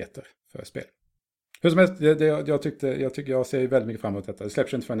exklusiviteter för spel. Hur som helst, jag ser väldigt mycket fram emot detta. Det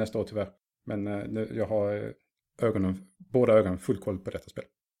släpps inte för nästa år tyvärr. Men jag har båda ögonen full koll på detta spel.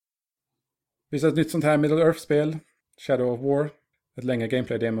 Visst ett nytt sånt här Middle Earth-spel. Shadow of War. Ett längre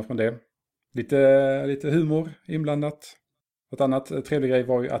gameplay-demo från det. Lite humor inblandat. Ett annat trevlig grej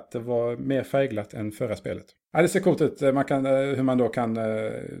var ju att det var mer färgglatt än förra spelet. Ja, det ser coolt ut. Hur man då kan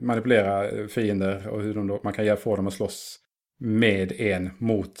manipulera fiender och hur man kan få dem att slåss med en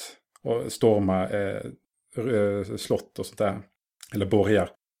mot och storma slott och sånt där. Eller borgar.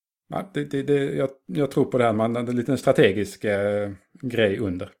 Ja, jag tror på det här. Det är en liten strategisk grej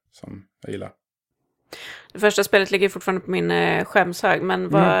under som jag gillar. Det första spelet ligger fortfarande på min skämshög, men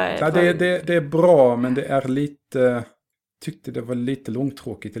vad... Det är bra, men det är lite... Tyckte det var lite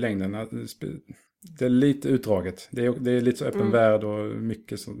långtråkigt i längden. Det är lite utdraget. Det är lite så öppen värld och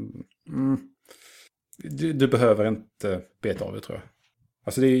mycket som... Du behöver inte beta av det, tror jag.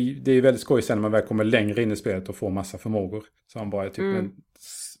 Alltså det är väldigt skoj sen när man väl kommer längre in i spelet och får massa förmågor. Så man bara är typ en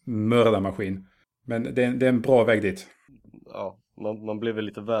mördarmaskin. Men det är en bra väg dit. Ja, man blev väl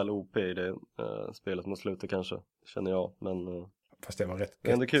lite väl OP i det spelet mot slutet kanske, känner jag. Men fast det var rätt. Det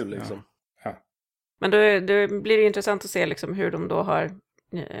är ändå kul liksom. Ja. Men då blir det intressant att se liksom hur de då har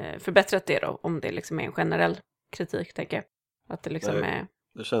förbättrat det då. Om det liksom är en generell kritik, tänker jag. Att det liksom är...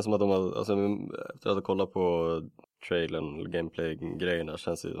 Det känns som att de har, alltså, efter att ha kollat på trailern, gameplay-grejerna,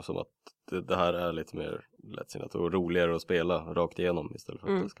 känns det som att det här är lite mer lättsinnat och roligare att spela rakt igenom istället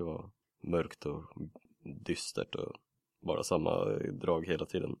för att det ska vara mörkt och dystert och bara samma drag hela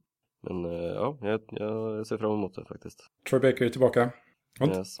tiden. Men ja, jag ser fram emot det faktiskt. Troy Baker är tillbaka. Har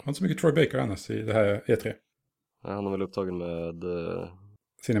inte så mycket Troy Baker annars i det här E3. Ja, han är väl upptagen med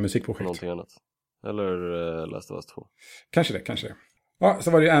sina musikprojekt. Någonting annat. Eller Last of Us 2. Kanske det. Ja,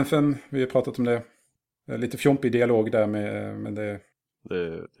 så var det ju Anthem. Vi har pratat om det. Lite fjompig dialog där med det. Det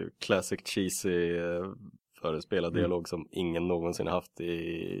är classic cheesy förespelad dialog som ingen någonsin haft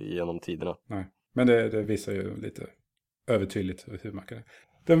genom tiderna. Nej, men det visar ju lite övertydligt hur man kan det.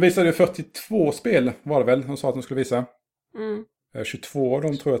 Den visade 42 spel var det väl. De sa att de skulle visa. 22 av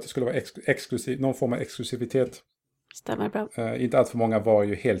dem tror jag att det skulle vara exklusiv, någon form av exklusivitet. Stämmer bra. Inte allt för många var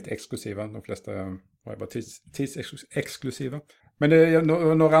ju helt exklusiva. De flesta var ju bara tidsexklusiva. Men det är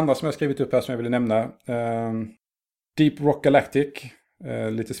några andra som jag skrivit upp här som jag ville nämna. Deep Rock Galactic.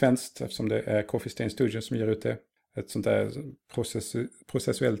 Lite svenskt eftersom det är Coffee Stain Studios som ger ut det. Ett sånt där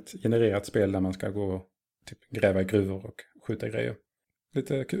processuellt genererat spel där man ska gå typ gräva i gruvor och skjuta grejer.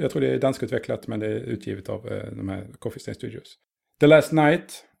 Lite, jag tror det är danskutvecklat men det är utgivet av de här Coffee Stain Studios. The Last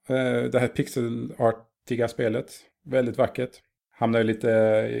Night. Det här pixel-artiga spelet. Väldigt vackert.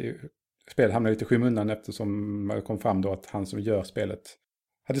 Spelet hamnar lite i skymundan eftersom det kom fram då att han som gör spelet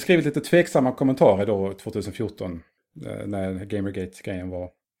hade skrivit lite tveksamma kommentarer då 2014 när Gamergate-grejen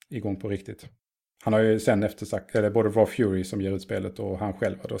var igång på riktigt. Han har ju sen efter sagt, eller både Raw Fury som ger ut spelet och han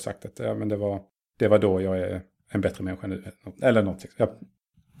själv har då sagt att ja, men det var då jag är en bättre människa nu. Eller någonting. Jag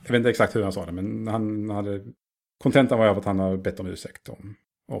vet inte exakt hur han sa det, men han hade... Kontentan var av att han har bett om ursäkt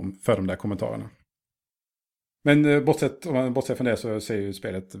för de där kommentarerna. Men bortsett från det så ser ju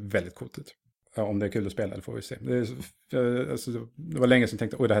spelet väldigt coolt ut. Om det är kul att spela, det får vi se. Det var länge sedan jag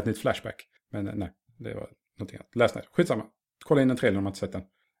tänkte, oj det här är ett nytt Flashback. Men nej, det var någonting annat. Läs nej. Skitsamma. Kolla in en trailer om man inte sett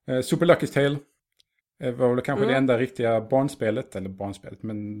den. Super Lucky's Tale var väl kanske det enda riktiga barnspelet,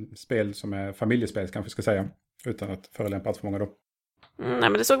 men spel som är familjespel kanske ska säga. Utan att förolämpa allt för många då. Nej,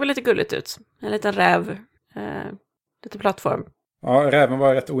 men det såg väl lite gulligt ut. En liten räv. Lite plattform. Ja, räven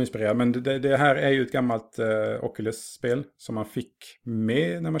var rätt oinspirerad. Men det här är ju ett gammalt Oculus-spel som man fick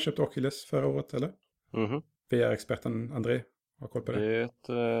med när man köpte Oculus förra året, eller? VR-experten André har koll på det.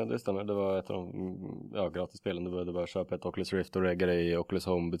 Det stämmer. Det var ett av de gratisspelen. Du behövde bara köpa ett Oculus Rift och regga det i Oculus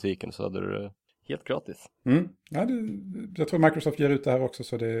Home-butiken så hade du det helt gratis. Ja, jag tror Microsoft ger ut det här också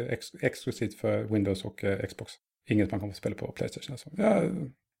så det är exklusivt för Windows och Xbox. Inget man kommer att spela på PlayStation. Alltså. Ja,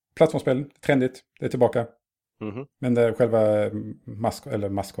 plattformsspel, trendigt, det är tillbaka. Men det själva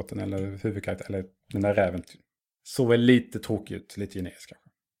maskotten eller huvudkaraktären eller den där räven såg väl lite tråkigt ut, lite generisk kanske.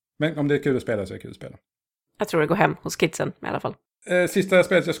 Men om det är kul att spela så är det kul att spela. Jag tror det går hem hos kidsen i alla fall. Sista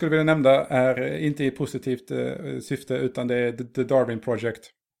spelet jag skulle vilja nämna är inte i positivt syfte utan det är The Darwin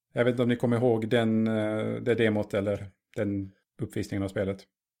Project. Jag vet inte om ni kommer ihåg det demot eller den uppvisningen av spelet.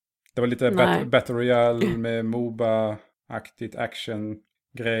 Det var lite Battle Royale med MOBA-aktigt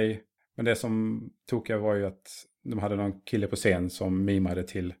action-grej. Men det som tog jag var ju att de hade någon kille på scen som mimade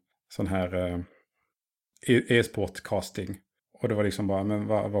till sån här e-sport-casting. Och det var liksom bara, men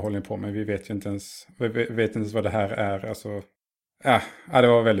vad håller ni på med? Vi vet ju inte ens vad det här är. Alltså, det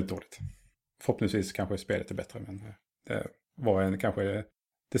var väldigt dåligt. Förhoppningsvis kanske spelet är bättre, men det var kanske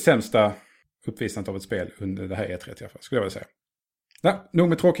det sämsta uppvisandet av ett spel under det här E3 i alla fall, skulle jag vilja säga. Ja, nog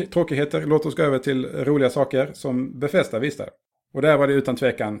med tråkigheter. Låt oss gå över till roliga saker som Bethesda visade. Och där var det utan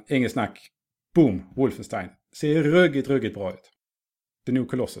tvekan inget snack. Boom, Wolfenstein. Ser ruggigt bra ut. The New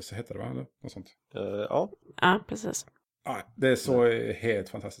Colossus heter det, va? Eller något sånt. Ja. Ja, precis. Ja, det såg helt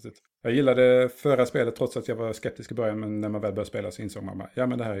fantastiskt ut. Jag gillade förra spelet trots att jag var skeptisk i början. Men när man väl började spela så insåg man bara, ja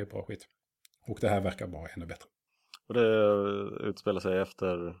men det här är ju bra skit. Och det här verkar bara ännu bättre. Och det utspelar sig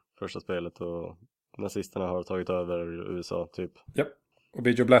efter första spelet och nazisterna har tagit över USA typ. Ja, och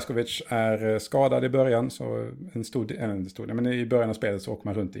Bijo Blazkowicz är skadad i början. Så men i början av spelet så åker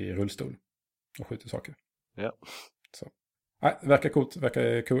man runt i rullstol och skjuter saker. Ja. Så. Nej, verkar coolt,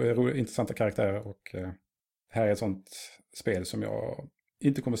 verkar intressanta karaktärer och här är ett sånt spel som jag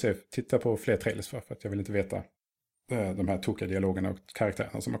inte kommer titta på fler trailers för att jag vill inte veta de här tokiga dialogerna och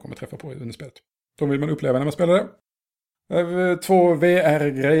karaktärerna som man kommer träffa på under spelet. De vill man uppleva när man spelar det. 2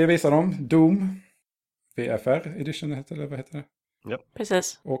 VR-grejer visar de. Doom, VFR edition heter det, vad heter det? Ja.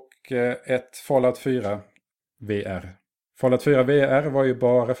 Precis. Och ett Fallout 4 VR. Fallout 4 VR var ju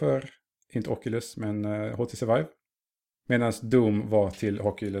bara för, inte Oculus, men HTC Vive. Medan Doom var till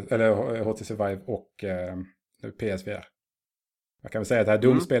HTC Vive och PSVR. Jag kan väl säga att det här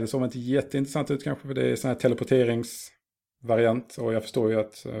Doom-spelet såg inte jätteintressant ut kanske, för det är sån här teleporteringsvariant. Och jag förstår ju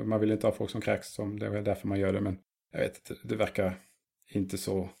att man vill inte ha folk som kräks, som det är därför man gör det. Men jag vet inte, det verkar inte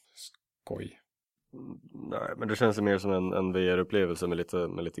så skoj. Nej, men det känns ju mer som en VR-upplevelse med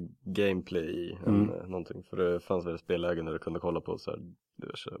lite gameplay i än någonting. För det fanns väl spellägen där du kunde kolla på så här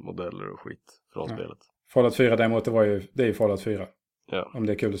diverse modeller och skit från spelet. Fallout 4 däremot, det är ju Fallout 4. Ja. Om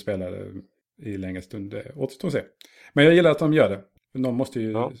det är kul att spela det i längre stund, det återstår att se. Men jag gillar att de gör det. De måste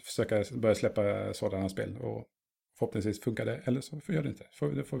ju försöka börja släppa sådana spel. Och förhoppningsvis funkar det, eller så gör det inte.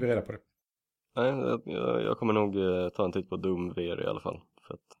 Då får vi reda på det. Nej, jag kommer nog ta en titt på Doom VR i alla fall.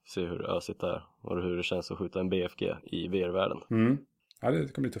 För att se hur ösigt det är. Och hur det känns att skjuta en BFG i VR-världen. Ja,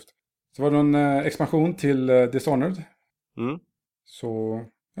 det kommer bli tufft. Så var det någon expansion till Dishonored. Så,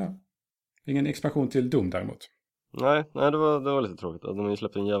 ja. Ingen expansion till Doom däremot. Nej, det var lite tråkigt. De har ju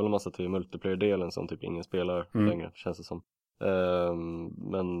släppt en jävla massa till multiplayer-delen som typ ingen spelar längre, känns det som.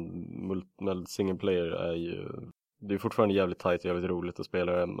 Men single player är ju... Det är fortfarande jävligt tight och jävligt roligt att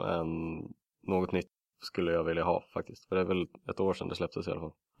spela det, men något nytt skulle jag vilja ha faktiskt. För det är väl ett år sedan det släpptes i alla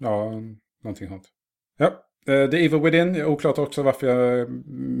fall. Ja, någonting sånt. Ja, The Evil Within. Oklart också varför jag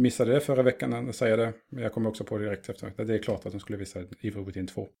missade det förra veckan när jag säger det. Men jag kommer också på det direkt efter. Det är klart att de skulle visa Evil Within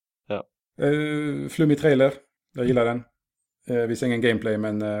 2. Ja. Flummig trailer. Jag gillar den. Visar ingen gameplay,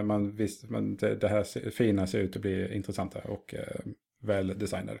 men det här fina ser ut att bli intressanta och väl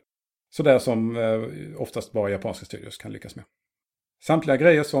designade. Så där som oftast bara japanska studios kan lyckas med. Samtliga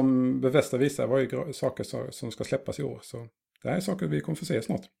grejer som Bethesda visar var ju saker som ska släppas i år. Så det här är saker vi kommer få se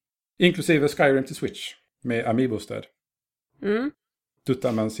snart. Inklusive Skyrim till Switch med Amiibo-stöd.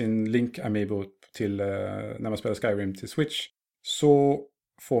 Duttar man sin Link-Amiibo till när man spelar Skyrim till Switch, så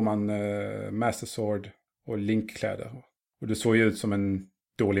får man Master Sword och Link-kläder. Och det såg ju ut som en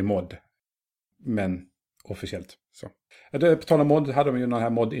dålig mod. Men officiellt. Så. På tal om mod hade de ju någon här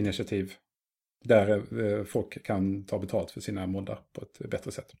mod-initiativ. Där folk kan ta betalt för sina moddar på ett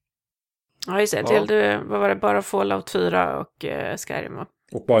bättre sätt. Ja, just det. Vad var det? Bara Fallout 4 och Skyrim.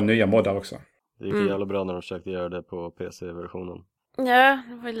 Och bara nya moddar också. Det gick jävla bra när de försökte göra det på PC-versionen. Ja,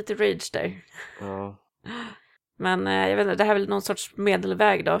 det var lite rage där. Ja. Men jag vet inte, det här är väl någon sorts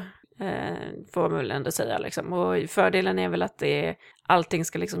medelväg då. Får man väl ändå säga liksom. Och fördelen är väl att allting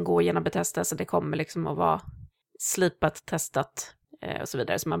ska liksom gå igenom Bethesda, så det kommer liksom att vara slipat, testat och så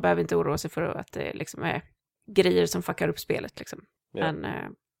vidare. Så man behöver inte oroa sig för att det liksom är grejer som fuckar upp spelet liksom. Yeah. Men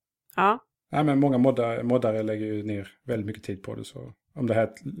ja. Nej, men många moddare lägger ju ner väldigt mycket tid på det. Så om det här är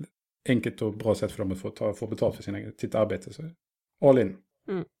ett enkelt och bra sätt för dem att få betalt för sitt arbete, så all in.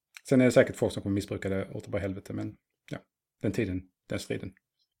 Sen är det säkert folk som kommer missbruka det åt bara helvete, men ja, den striden.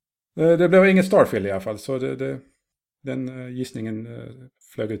 Det blev ingen Starfield i alla fall, så den gissningen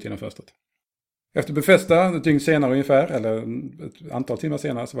flög ut genom fönstret. Efter Bethesda, ett dygn senare ungefär, eller ett antal timmar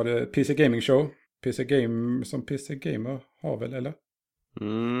senare, så var det PC Gaming Show. PC Gamer har väl, eller?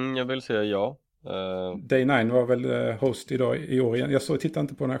 Jag vill säga ja. Day 9 var väl host idag i år igen. Jag tittade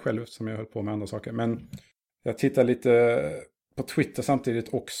inte på den här själv som jag höll på med andra saker. Men jag tittade lite på Twitter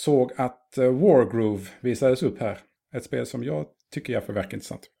samtidigt och såg att Wargroove visades upp här. Ett spel som jag tycker jag verkar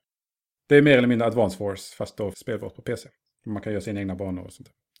intressant. Det är mer eller mindre Advance Wars, fast då spelbart på PC. Man kan göra sina egna banor och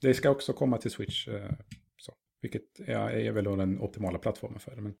sånt. Det ska också komma till Switch. Vilket är väl den optimala plattformen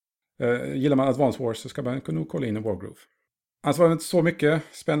för det. Men, gillar man Advance Wars så ska man kunna kolla in i Wargroove. Annars var det inte så mycket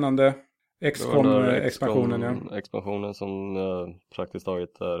spännande. XCOM-expansionen, ja. Expansionen som praktiskt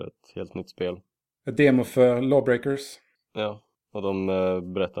taget är ett helt nytt spel. Ett demo för Lawbreakers. Ja, och de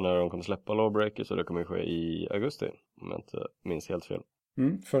berättar när de kommer släppa Lawbreakers, och det kommer ske i augusti, om jag inte minns helt fel.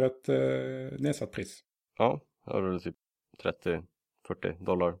 För ett nedsatt pris. Ja, det var typ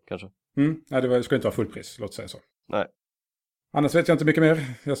 $30-40 kanske. Nej, det skulle inte vara fullpris, låt säga så. Nej. Annars vet jag inte mycket mer.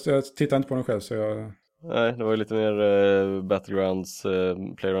 Jag tittar inte på den själv så jag... Nej, det var ju lite mer Battlegrounds,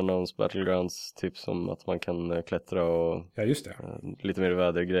 PlayerUnknown's Battlegrounds, typ som att man kan klättra och... Ja, just det. Lite mer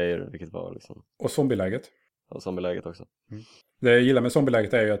vädergrejer, vilket var liksom... Och zombieläget. Och zombieläget också. Det jag gillar med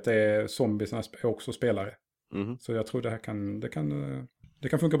zombieläget är ju att det är zombiesarna är också spelare. Mm. Så jag tror det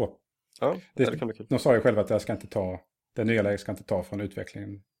kan funka bra. Ja, det kan bli kul. De sa ju själva att det nya läget ska inte ta från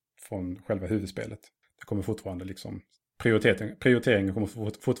utvecklingen från själva huvudspelet. Det kommer fortfarande liksom, prioriteringen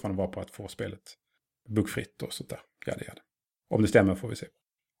kommer fortfarande vara på att få spelet buggfritt och sånt där. Ja. Om det stämmer får vi se.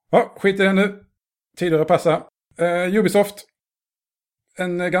 Ja, skit i det nu. Tider att passa. Ubisoft.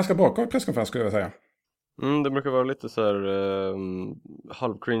 En ganska bra presskonferens skulle jag säga. Det brukar vara lite så här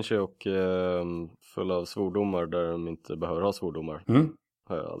halvcringy och full av svordomar där de inte behöver ha svordomar.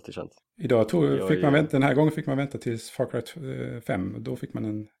 Har jag alltid känt. Den här gången fick man vänta tills Far Cry 5. Då fick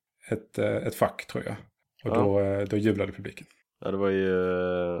man ett fack tror jag. Och då jublade publiken. Ja, det var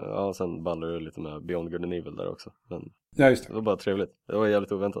ju... sen ballade det lite med Beyond Good and Evil där också. Men ja, just det. Det var bara trevligt. Det var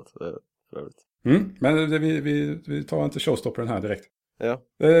jävligt oväntat för övrigt. Men vi tar inte showstopper den här direkt. Ja.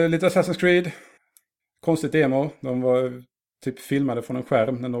 Lite Assassin's Creed. Konstigt demo. De var typ filmade från en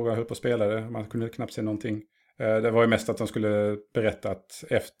skärm när några höll på att spela det. Man kunde knappt se någonting. Det var ju mest att de skulle berätta att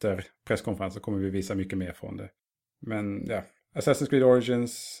efter presskonferensen kommer vi visa mycket mer från det. Men ja, Assassin's Creed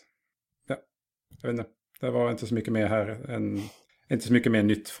Origins. Ja, jag vet inte. Det var inte så mycket mer här. Inte så mycket mer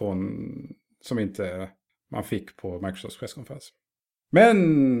nytt som inte man fick på Microsofts presskonferens.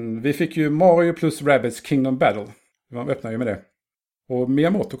 Men vi fick ju Mario plus Rabbids Kingdom Battle. Man öppnar ju med det. Och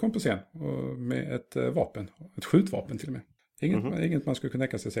Miyamoto kom på scen. Och med ett vapen. Ett skjutvapen till och med. Inget man skulle kunna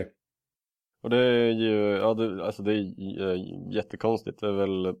tänka sig att se. Och det är ju, det är jättekonstigt. Det är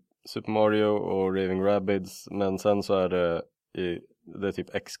väl Super Mario och Raving Rabbids. Men sen så är det typ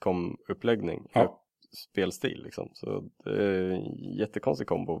XCOM-uppläggning. Ja. Spelstil liksom. Så det är en jättekonstig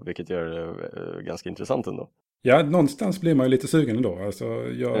kombo. Vilket gör det ganska intressant ändå. Ja, någonstans blir man ju lite sugen ändå. Alltså,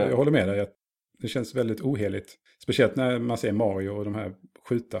 jag håller med dig. Det känns väldigt oheligt. Speciellt när man ser Mario och de här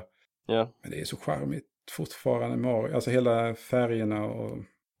skjuta. Ja. Men det är så charmigt fortfarande Mario. Alltså hela färgerna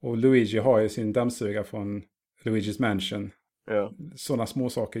och Luigi har ju sin dammsuga från Luigi's Mansion. Ja. Sådana små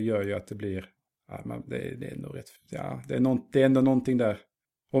saker gör ju att det blir... Ja, det är ändå rätt... Ja, det är ändå någonting där.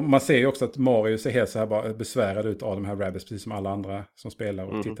 Och man ser ju också att Mario ser helt så här bara besvärad ut av de här Rabbids. Precis som alla andra som spelar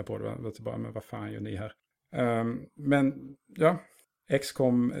och tittar på det. Bara, men vad fan gör ni här? Men ja,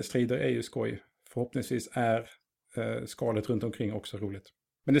 XCOM-strider är ju skoj. Förhoppningsvis är skalet runt omkring också roligt.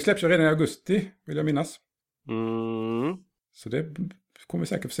 Men det släpps ju redan i augusti, vill jag minnas. Så det kommer vi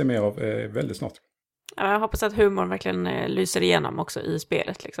säkert få se mer av väldigt snart. Ja, jag hoppas att humorn verkligen lyser igenom också i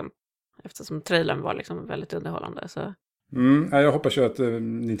spelet. Liksom. Eftersom trailern var liksom väldigt underhållande. Så. Jag hoppas ju att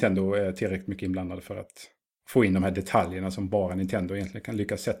Nintendo är tillräckligt mycket inblandade för att få in de här detaljerna som bara Nintendo egentligen kan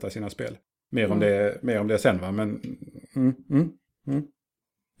lyckas sätta i sina spel. Mer om det sen va, men...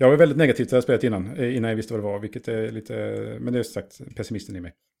 Jag var väldigt negativ till det här spelet innan jag visste vad det var, vilket är lite... Men det är sagt pessimisten i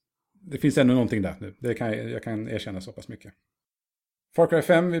mig. Det finns ändå någonting där nu. Jag kan erkänna så pass mycket. Far Cry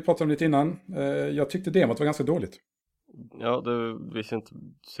 5, vi pratade om lite innan. Jag tyckte demot var ganska dåligt. Ja, det visste inte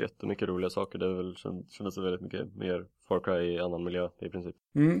så jättemycket roliga saker. Det kändes väldigt mycket mer Far Cry i annan miljö i princip.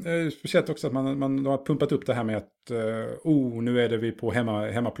 Speciellt också att man har pumpat upp det här med att nu är det vi på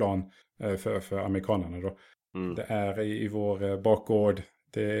hemmaplan för amerikanerna då. Det är i vår bakgård.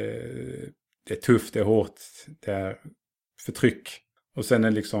 Det är tufft, det är hårt, det är förtryck. Och sen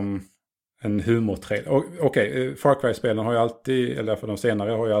är liksom en humortrailer. Okej, Far Cry-spelen har ju alltid, eller för de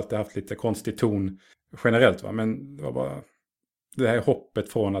senare har ju alltid haft lite konstig ton generellt va. Men det var bara det här hoppet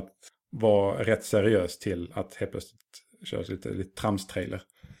från att vara rätt seriös till att helt plötsligt köra lite tramstrailer.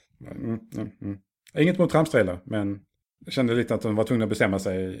 Inget mot tramstrailer, men jag kände lite att de var tvungna att bestämma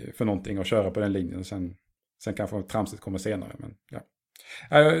sig för någonting och köra på den linjen. Sen kanske tramset kommer senare, men ja.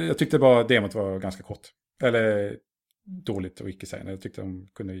 Jag tyckte bara demot var ganska kort. Eller dåligt och icke-sägande. Jag tyckte de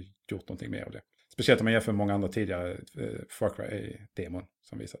kunde gjort någonting mer av det. Speciellt om man jämför med många andra tidigare Far Cry-demon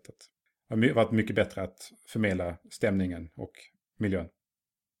som visat att det har varit mycket bättre att förmedla stämningen och miljön.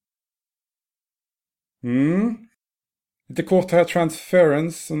 Lite kort här,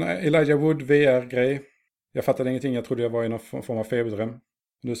 Transference, en Elijah Wood VR-grej. Jag fattade ingenting, jag trodde jag var i någon form av feberdröm.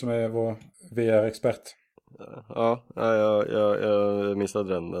 Du som är vår VR-expert. Ja, jag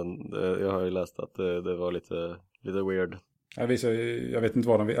missade den, men jag har ju läst att det var lite weird. Jag vet inte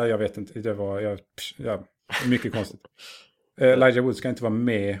vad jag vet inte, det var mycket konstigt. Elijah Wood ska inte vara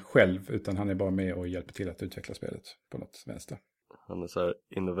med själv, utan han är bara med och hjälper till att utveckla spelet på något vänster. Han är så här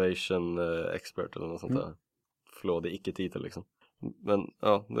innovation expert eller något sånt där. Förlåt, det är icke-titel liksom. Men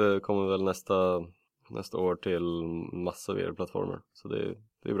ja, det kommer väl nästa år till massa VR-plattformar. Så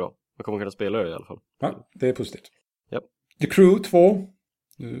det är bra. Man kommer kunna spela det i alla fall. Ja, det är positivt. Ja. The Crew 2.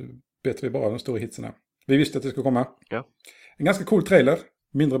 Nu vet vi bara de stora hitserna. Vi visste att det skulle komma. Ja. En ganska cool trailer.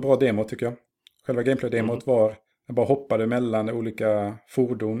 Mindre bra demo tycker jag. Själva gameplay-demot var... Jag bara hoppade mellan olika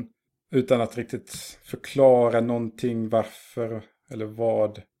fordon. Utan att riktigt förklara någonting varför eller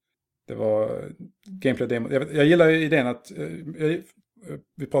vad. Det var gameplay-demo. Jag gillar ju idén att...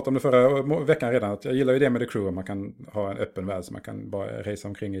 vi pratade om det förra veckan redan. Att jag gillar ju det med The Crew. Man kan ha en öppen värld som man kan bara resa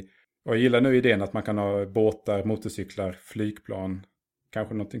omkring i. Och jag gillar nu idén att man kan ha båtar, motorcyklar, flygplan.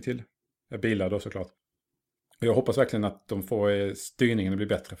 Kanske någonting till. Bilar då såklart. Och jag hoppas verkligen att de får styrningen att bli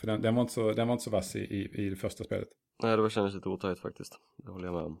bättre. För den var inte så vass i det första spelet. Nej, det kändes lite otajt faktiskt. Det håller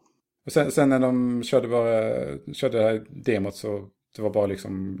jag med om. Och sen när de körde det här demot så det var bara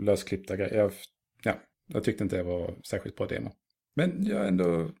liksom lösklippta grejer. Jag tyckte inte det var särskilt bra demo. Men jag är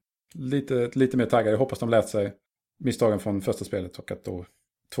ändå lite mer taggad. Jag hoppas de lärt sig misstagen från första spelet och att då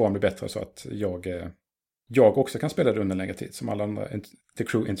tvåan blir bättre så att jag också kan spela det under en längre tid som alla andra The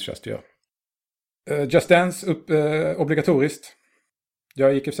Crew Entusiast gör. Just Dance obligatoriskt.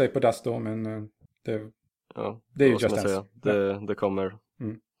 Jag gick i och för sig på DAS då, men det är ju Just Dance. Det kommer.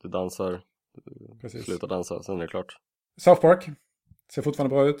 Du dansar. Precis. Slutar dansa, sen är det klart. South Park. Ser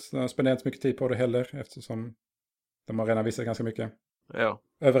fortfarande bra ut. Jag spenderar inte så mycket tid på det heller eftersom de har redan visat ganska mycket. Ja.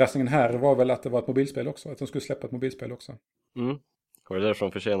 Överraskningen här var väl att det var ett mobilspel också. Att de skulle släppa ett mobilspel också. Var det därför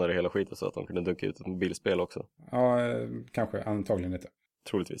de försenade hela skiten så att de kunde dunka ut ett mobilspel också? Ja, kanske. Antagligen inte.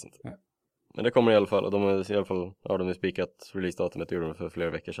 Troligtvis inte. Nej. Men det kommer i alla fall. Och de har spikat releasedatumet gjorde de för flera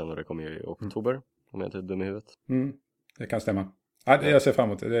veckor sedan och det kommer i oktober. Om jag inte är dum i huvudet. Det kan stämma. Ja, jag ser fram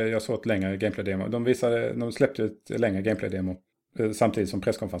emot det. Jag såg ett längre gameplay-demo. De släppte ett längre gameplay-demo samtidigt som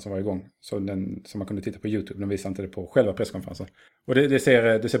presskonferensen var igång. Så som man kunde titta på YouTube. De visade inte det på själva presskonferensen. Och det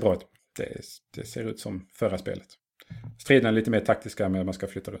ser bra ut. Det ser ut som förra spelet. Striderna är lite mer taktiska med att man ska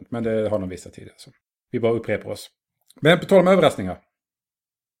flytta runt. Men det har de visat tidigare. Så vi bara upprepar oss. Men på tal om överraskningar.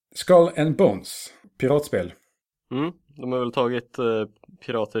 Skull and Bones. Piratspel. De har väl tagit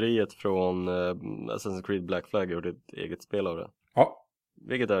pirateriet från Assassin's Creed Black Flag och gjort ett eget spel av det. Ja.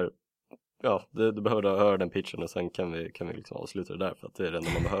 Vilket är... Ja, du behöver höra den pitchen och sen kan vi liksom avsluta det där. För att det är det enda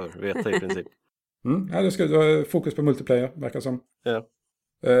man behöver veta i princip. Ja, det ska vara fokus på multiplayer, verkar som. Ja.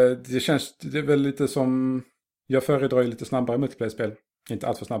 Det är väl lite som... Jag föredrar ju lite snabbare multiplayer-spel. Inte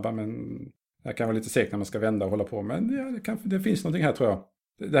allt för snabba, men jag kan vara lite segt när man ska vända och hålla på. Men ja, det finns någonting här tror jag.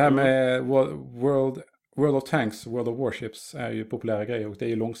 Det här med World of Tanks, World of Warships är ju populära grejer och det är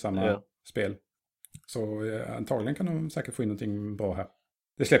ju långsamma spel. Så antagligen kan de säkert få in någonting bra här.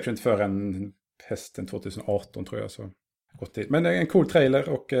 Det släpps ju inte förrän hösten 2018 tror jag. Så gott tid. Men det är en cool trailer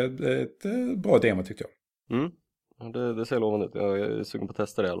och ett bra demo tyckte jag. Det ser lovande ut. Jag är sugen på att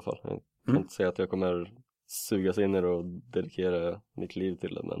testa det i alla fall. Jag kan inte säga att jag kommer sugas in i det och dedikera mitt liv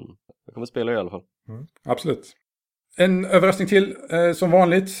till det. Men jag kommer spela det i alla fall. Absolut. En överraskning till, som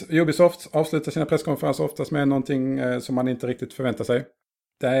vanligt, Ubisoft avslutar sina presskonferenser oftast med någonting som man inte riktigt förväntar sig.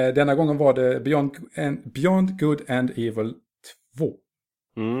 Denna gången var det Beyond Good and Evil 2.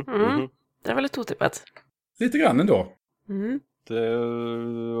 Det var lite otippat. Lite grann ändå.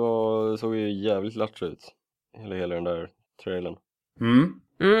 Det såg ju jävligt lattrig ut. Hela den där trailern.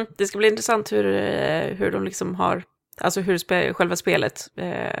 Det ska bli intressant hur de liksom har... Alltså hur själva spelet,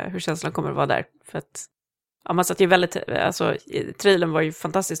 hur känslan kommer att vara där. För att man satt ju väldigt... Alltså trailern var ju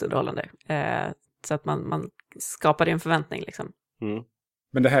fantastiskt underhållande. Så att man skapade en förväntning liksom.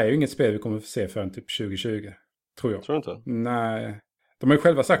 Men det här är ju inget spel vi kommer att få se förrän typ 2020. Tror jag. Tror du inte? Nej. De har ju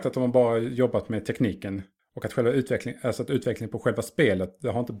själva sagt att de har bara jobbat med tekniken. Och att själva utvecklingen på själva spelet, det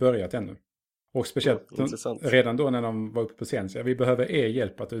har inte börjat ännu. Och speciellt redan då när de var uppe på scen. Så vi behöver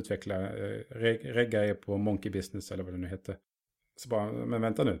hjälp att utveckla regga på Monkey Business eller vad det nu heter. Så bara, men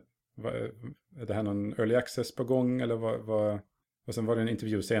vänta nu. Är det här någon early access på gång? Eller vad? Och sen var det en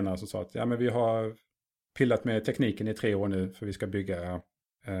intervju senare som sa att men vi har pillat med tekniken i 3 år nu. För vi ska bygga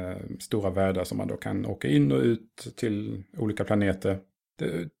stora världar som man då kan åka in och ut till olika planeter.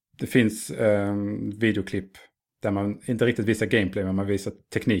 Det finns videoklipp där man inte riktigt visar gameplay, men man visar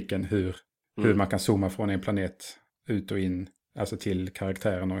tekniken hur man kan zooma från en planet ut och in, alltså till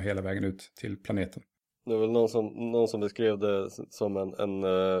karaktären och hela vägen ut till planeten. Det är väl någon som beskrev det som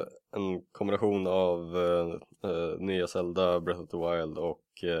en kombination av nya Zelda, Breath of the Wild och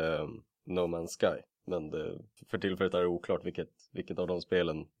No Man's Sky. Men för tillfället är det oklart vilket av de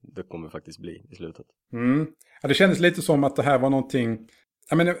spelen det kommer faktiskt bli i slutet. Ja, det kändes lite som att det här var någonting...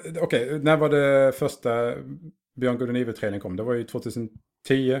 Okej, när var det första Beyond Good and Evil-trailern kom. Det var ju 2010,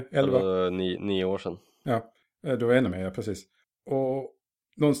 11. 9 år sedan. Ja, då var ännu mer, ja, precis. Och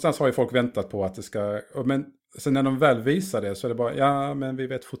någonstans har ju folk väntat på att det ska... Men sen när de väl visar det så är det bara, ja, men vi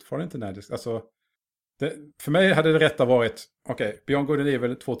vet fortfarande inte när det... Alltså, för mig hade det rätta varit, Beyond Good and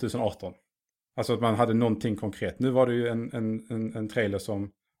Evil 2018. Alltså att man hade någonting konkret. Nu var det ju en trailer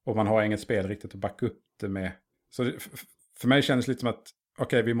som... Och man har inget spel riktigt att backa upp det med. Så för mig kändes det lite som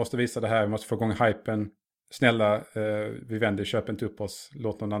att vi måste visa det här, vi måste få igång hypen. Snälla, vi vänder, köp inte upp oss.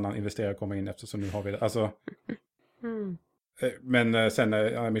 Låt någon annan investerare komma in eftersom nu har vi det. Alltså, men sen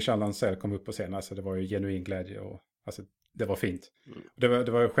när Michel Ancel kom upp på scenen, alltså, det var ju genuin glädje. Och, alltså, det var fint. Det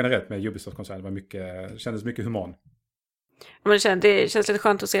var generellt med Ubisoft-koncernen, det kändes mycket human. Men det känns lite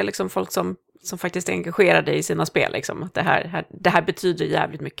skönt att se liksom folk som faktiskt är engagerade i sina spel. Liksom. Det här betyder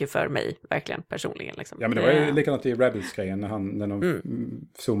jävligt mycket för mig, verkligen, personligen. Liksom. Ja, men det var ju likadant i Rabbids-grejen när de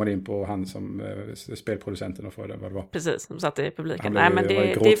zoomade in på han som spelproducenten och vad det var. Precis, som satt i publiken. Nej, men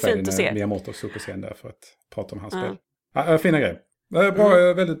det är fint att se. Miyamoto stod på scen där för att prata om hans spel. Ja, fina grejer. Det är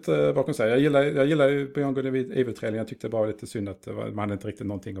bra, väldigt bakom sig. Jag gillar ju Beyond Good and Evil-trailern. Jag tyckte det var lite synd att man hade inte riktigt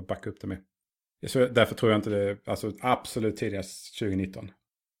någonting att backa upp det med. Så därför tror jag inte det, alltså absolut tidigast 2019.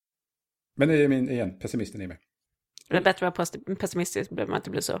 Men det är pessimisten i mig. Det är bättre att vara pessimistisk, behöver man inte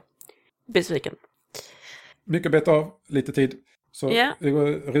bli så besviken. Mycket bett av, lite tid. Så vi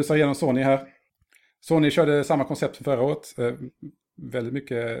rusar igenom Sony här. Sony körde samma koncept som förra året. Väldigt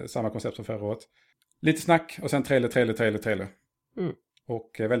mycket samma koncept som förra året. Lite snack och sen trailer.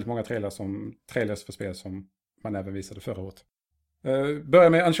 Och väldigt många trailers för spel som man även visade förra året. Börjar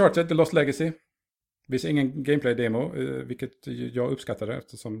med Uncharted, The Lost Legacy. Vi ser ingen gameplay-demo, vilket jag uppskattade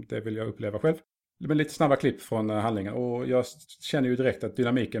eftersom det vill jag uppleva själv. Men lite snabba klipp från handlingen. Och jag känner ju direkt att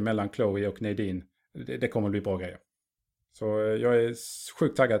dynamiken mellan Chloe och Nadine, det kommer att bli bra grejer. Så jag är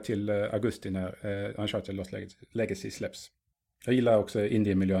sjukt taggad till augusti när Uncharted Lost Legacy släpps. Jag gillar också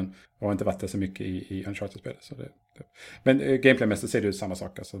Indien-miljön och har inte varit där så mycket i Uncharted-spel. Men gameplaymässigt ser det ut samma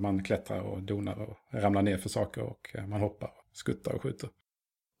sak. Alltså man klättrar och donar och ramlar ner för saker och man hoppar, skuttar och skjuter.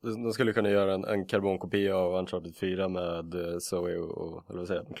 De skulle kunna göra en karbonkopia av Uncharted 4 med Zoe och eller vad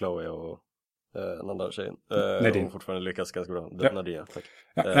säger jag, Chloe och en annan tjejen. Nadine. Hon fortfarande lyckas ganska bra. Ja. Nadia, tack.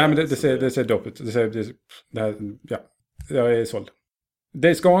 Ja, nej, men det ser dope ut. Jag är såld.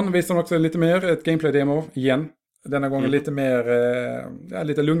 Days Gone visar också lite mer, ett gameplay-demo igen. Denna gången lite mer,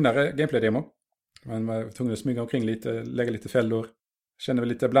 lite lugnare gameplay-demo. Man var tvungen att smyga omkring lite, lägga lite fällor. Kände väl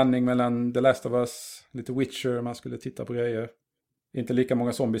lite blandning mellan The Last of Us, lite Witcher, man skulle titta på grejer. Inte lika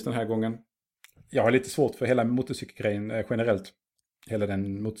många zombies den här gången. Jag har lite svårt för hela motorcykelgrejen generellt. Hela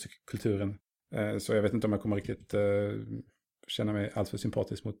den motorcykelkulturen. Så jag vet inte om jag kommer riktigt känna mig alltför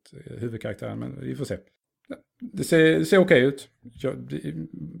sympatisk mot huvudkaraktären. Men vi får se. Det ser okej ut.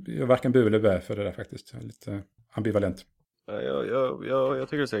 Jag varken bu eller bä för det där faktiskt. Jag är lite ambivalent. Jag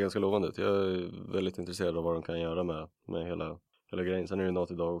tycker det ser ganska lovande ut. Jag är väldigt intresserad av vad de kan göra med hela grejen. Sen är det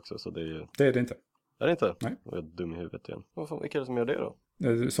något idag också. Så det är ju... Det är det inte. Är det inte? Nej. Jag är dum i huvudet igen. Vilka är det som gör det då?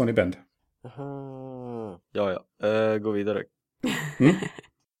 Sony Bend. Aha. Ja. Gå vidare.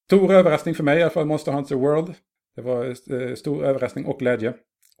 Stor överraskning för mig i alla fall, Monster Hunter World. Det var stor överraskning och glädje.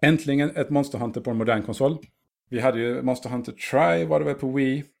 Äntligen ett Monster Hunter på en modern konsol. Vi hade ju Monster Hunter Tri var det väl på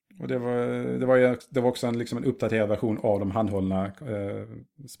Wii. Och det var också en uppdaterad version av de handhållna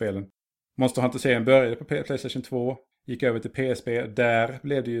spelen. Monster Hunter-serien började på PlayStation 2. Gick över till PSP. Där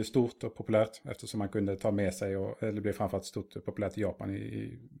blev det ju stort och populärt. Eftersom man kunde ta med sig. Eller det blev framförallt stort och populärt i Japan.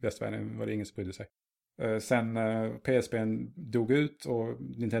 I västvärlden var det ingen som brydde sig. Sen PSP dog ut. Och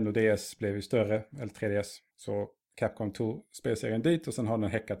Nintendo DS blev ju större. Eller 3DS. Så Capcom tog spelserien dit. Och sen har den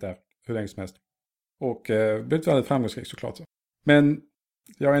häckat där hur länge som helst. Och blivit väldigt framgångsrik såklart. Men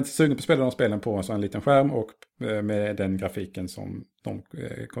jag är inte sugen på att spela de spelen på en sån liten skärm. Och med den grafiken som de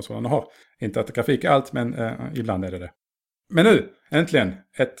konsolerna har. Inte att grafik är allt, men ibland är det. Men nu, äntligen,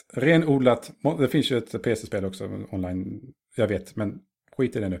 ett renodlat... Det finns ju ett PC-spel också online, jag vet, men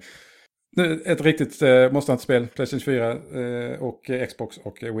skit i det nu. Ett riktigt Monster Hunter-spel, PlayStation 4 och Xbox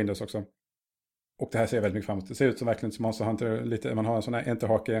och Windows också. Och det här ser väldigt mycket framåt. Det ser ut som verkligen som Monster Hunter, lite, man har en sån här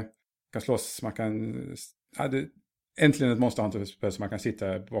enterhake, kan slåss, man kan... äntligen ett Monster Hunter-spel som man kan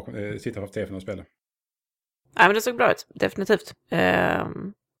sitta på tv och spela. Ja, men det såg bra ut, definitivt.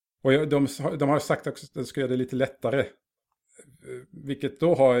 Och de har sagt också att det ska göra det lite lättare. Vilket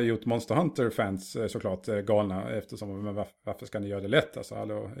då har gjort Monster Hunter-fans såklart galna. Eftersom, varför ska ni göra det lätt? Alltså,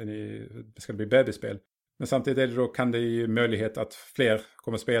 ska det bli bebisspel? Men samtidigt kan det ju möjlighet att fler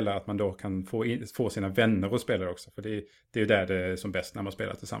kommer att spela. Att man då kan få sina vänner att spela också. För det är ju där det är som bäst när man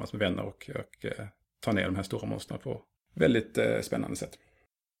spelar tillsammans med vänner. Och tar ner de här stora monsterna på väldigt spännande sätt.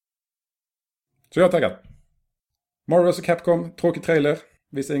 Så jag är taggad. Marvel vs. Capcom, tråkig trailer.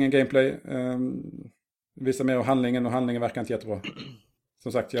 Visar ingen gameplay. Visar mer av handlingen och handlingen verkar inte jättebra.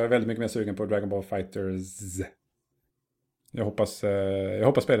 Som sagt, jag är väldigt mycket mer sugen på Dragon Ball Fighters. Jag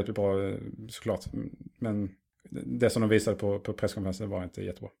hoppas spelet blir bra, såklart. Men det som de visade på presskonferensen var inte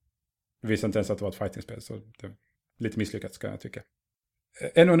jättebra. Det visade inte ens att det var ett fightingspel, så det är lite misslyckat ska jag tycka.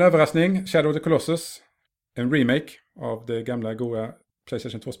 Ännu en överraskning, Shadow of the Colossus. En remake av det gamla goda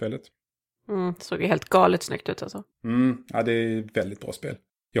PlayStation 2-spelet. Såg ju helt galet snyggt ut alltså. Ja, det är ett väldigt bra spel.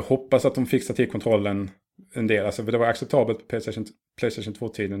 Jag hoppas att de fixar till kontrollen en del. Alltså, för det var acceptabelt på PlayStation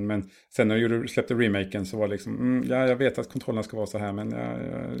 2-tiden. Men sen när de släppte remaken så var det liksom... jag vet att kontrollerna ska vara så här. Men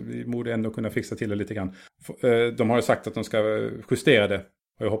vi borde ändå kunna fixa till det lite grann. De har ju sagt att de ska justera det.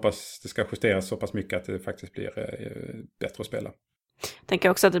 Och jag hoppas det ska justeras så pass mycket att det faktiskt blir bättre att spela. Jag tänker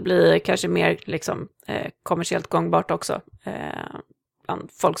också att det blir kanske mer liksom, kommersiellt gångbart också.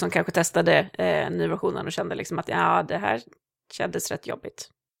 Folk som kanske testade nyversionen och kände liksom att det här kändes rätt jobbigt.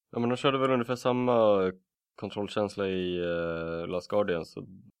 Ja, men de körde väl ungefär samma kontrollkänsla i Last Guardian. Så...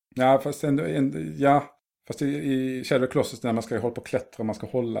 Ja, fast ändå, fast i Shadow of the Colossus när man ska hålla på och klättra och man ska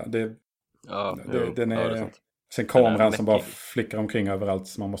hålla, den är... det är sant. Sen kameran som bara flickar omkring överallt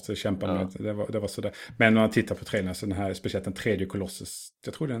så man måste kämpa med det var sådär. Men när man tittar på trailern så den här, speciellt den tredje Colossus,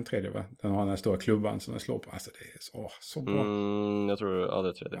 jag tror det är den tredje va? Den har den här stora klubban som den slår på. Alltså det är så bra. Jag tror det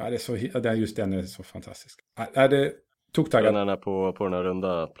är tredje. Ja, det är just den är så fantastisk. Ja, det tog taggad. Den är på den här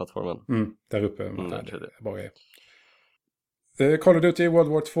runda plattformen. Där uppe. Det är bara Call of Duty World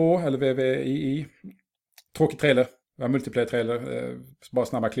War 2 eller VVII. Tråkig trailer. Det var multiplayer-trailer. Bara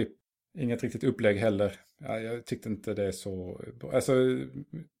snabba klipp. Inget riktigt upplägg heller. Ja, jag tyckte inte det är så bra. Alltså,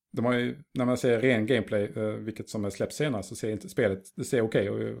 de har ju, när man ser ren gameplay, vilket som är släppt senare, så ser inte spelet, det ser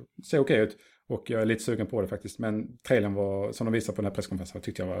okej ut. Och jag är lite sugen på det faktiskt. Men trailern var, som de visade på den här presskonferensen,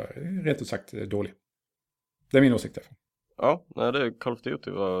 tyckte jag var rent ut sagt dålig. Det är min åsikt därför. Ja, nej, det är Call of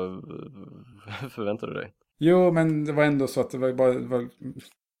Duty. Vad förväntade du dig? Jo, men det var ändå så att det var bara...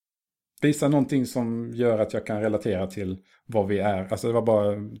 Visa någonting som gör att jag kan relatera till vad vi är. Alltså det var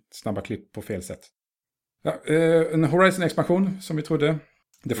bara snabba klipp på fel sätt. Ja, en Horizon-expansion som vi trodde.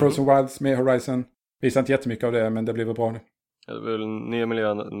 The Frozen Wilds med Horizon. Visar inte jättemycket av det, men det blir väl bra nu. Ja, det är väl nya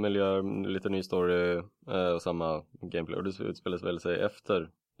miljöer, lite ny story och samma gameplay. Och det utspelas väl sig efter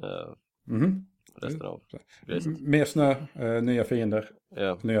resten av racet. Mer snö, nya fiender,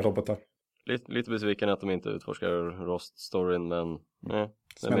 nya robotar. Lite besviken att de inte utforskar Rost-storyn, men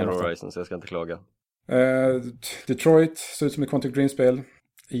det är mer Horizon så jag ska inte klaga. Detroit ser ut som ett Quantic Dream-spel.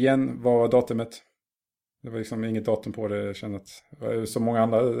 Igen var datumet. Det var liksom inget datum på det. Jag känner att som många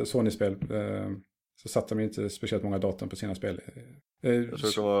andra Sony-spel så satte de inte speciellt många datum på sina spel. Jag tror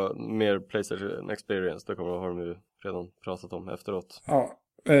det kommer vara mer PlayStation Experience. Det har de ju redan pratat om efteråt. Ja,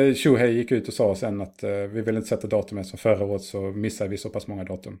 Shuhei gick ut och sa sen att vi vill inte sätta datumet som förra året så missar vi så pass många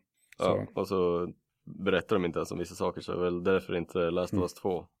datum. Ja, och så berättar de inte ens om vissa saker så är väl därför inte Last of Us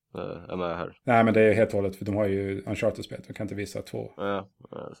 2 är med här. Nej, men det är helt hållet för de har ju Uncharted-spel. De kan inte visa 2. Ja,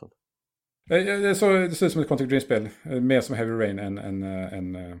 det är sant. Det ser ut som ett Quantic Dream-spel. Mer som Heavy Rain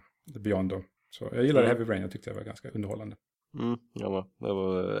än Beyond då. Så jag gillade Heavy Rain. Jag tyckte det var ganska underhållande.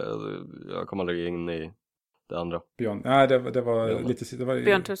 Jag kom aldrig in i det andra. Beyond. Nej, det var lite... Det var,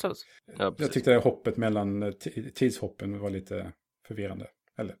 Beyond Two Souls. Ja, jag tyckte det hoppet mellan tidshoppen var lite förvirrande.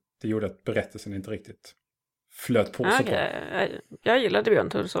 Eller det gjorde att berättelsen inte riktigt flöt på så bra. Jag gillade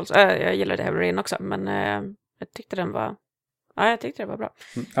Beyond Two Souls. Jag gillade Heavy Rain också, men jag tyckte den var... Ja, jag tyckte det var bra.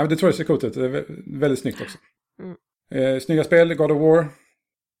 Ja, men det tror jag ser coolt ut. Det är väldigt snyggt också. Snygga spel, God of War.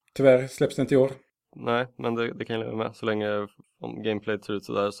 Tyvärr släpps det inte i år. Nej, men det kan jag leva med. Så länge om gameplay ser ut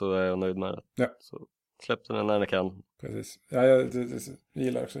sådär så är jag nöjd med det. Ja. Så släpp den när den kan. Precis. Ja, jag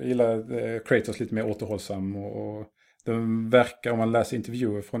gillar också. Jag gillar Kratos lite mer återhållsam. Och de verkar, om man läser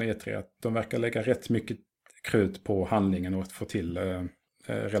intervjuer från E3, att de verkar lägga rätt mycket krut på handlingen och att få till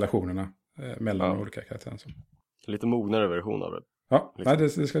relationerna mellan olika karaktärer. Lite mognare version av det. Ja, nej,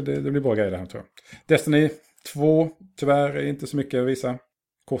 det blir bra grejer det här tror jag. Destiny 2, tyvärr inte så mycket att visa.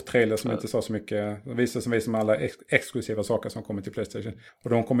 Kort trailer som inte sa så mycket. De visar som alla exklusiva saker som kommer till PlayStation. Och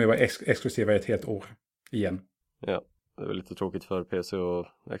de kommer ju vara exklusiva i ett helt år igen. Ja, det är väl lite tråkigt för PC och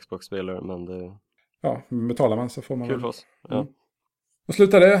Xbox-spelare, men det... Ja, betalar man så får man... Kul för oss, ja. Och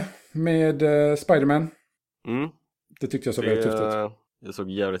slutade med Spider-Man. Det tyckte jag såg väldigt tufft ut. Det såg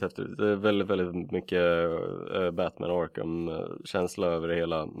jävligt häftigt ut. Det är väldigt, väldigt mycket Batman Arkham-känsla över det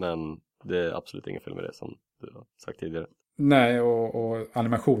hela. Men det är absolut ingen film med det som du har sagt tidigare. Nej, och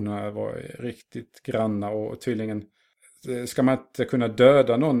animationerna var riktigt granna och tydligen ska man inte kunna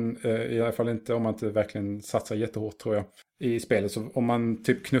döda någon, i alla fall inte om man inte verkligen satsar jättehårt tror jag, i spelet. Så om man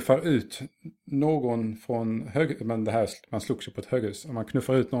typ knuffar ut någon från höghuset, men det här, man slogs ju på ett höghus, om man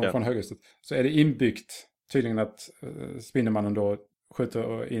knuffar ut någon från höghuset så är det inbyggt tydligen att Spindelmannen då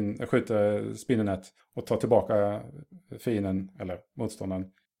skjuter spinnernät och tar tillbaka fienden eller motståndaren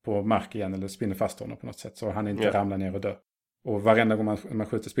på mark igen eller spinner fast honom på något sätt så han inte ramlar ner och dör. Och varenda gång man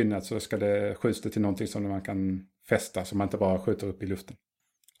skjuter spinnernät så ska det skjuts det till någonting som man kan fästa så man inte bara skjuter upp i luften.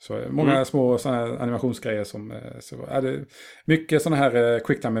 Så många små sådana animationsgrejer som så är det mycket sådana här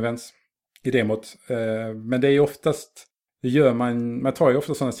quicktime events i demot. Men det är ju oftast, det gör man tar ju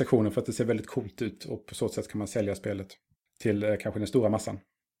ofta sådana sektioner för att det ser väldigt coolt ut och på så sätt kan man sälja spelet till kanske den stora massan.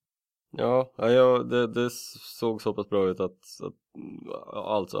 Ja, det såg så pass bra ut att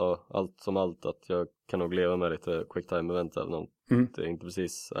allt som allt att jag kan nog leva med lite quicktime event även om det inte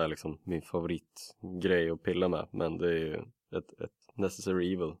precis är liksom min favoritgrej att pilla med, men det är ju ett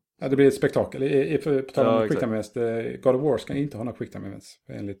necessary evil. Ja, det blir ett spektakel. På tal om quicktime events, God of War ska inte ha några quicktime events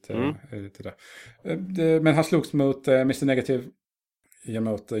enligt det där. Men han slogs mot Mr. Negative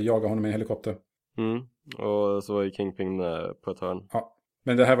genom att jaga honom i en helikopter. Och så var ju Kingpin på ett hörn. Ja.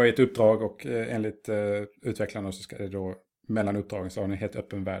 Men det här var ett uppdrag och enligt utvecklarna så ska det då mellan uppdragen så har ni en helt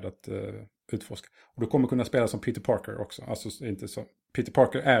öppen värld att utforska. Och du kommer kunna spela som Peter Parker också. Alltså inte så. Peter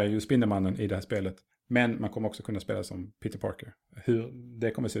Parker är ju Spindelmannen i det här spelet. Men man kommer också kunna spela som Peter Parker. Hur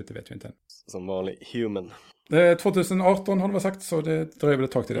det kommer se ut det vet vi inte än. Som vanlig human. 2018 har det varit sagt så det dröjer väl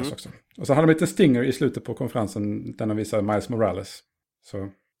ett tag till dess också. Och så hade de lite stinger i slutet på konferensen där de visar Miles Morales. Så.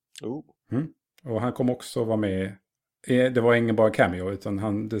 Och han kommer också vara med. Det var ingen bara cameo utan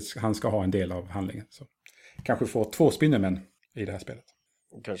han ska ha en del av handlingen. Så kanske få 2 Spindelmän i det här spelet.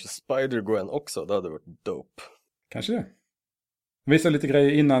 Kanske Spider-Gwen också, det hade varit dope. Kanske det. Visa lite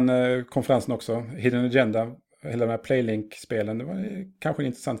grejer innan konferensen också. Hidden Agenda, hela de här Playlink-spelen, det var kanske en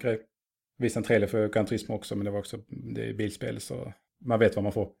intressant grej. Visa en trailer för Gran Turismo också, men det var också det är bilspel så man vet vad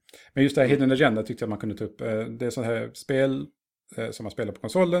man får. Men just det här Hidden Agenda tyckte jag man kunde ta upp. Det är sånt här spel som man spelar på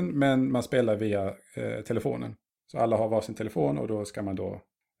konsolen, men man spelar via telefonen. Så alla har varsin telefon och då ska man då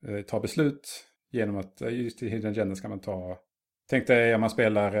ta beslut genom att just i Hidden Agenda ska man ta. Tänk dig om man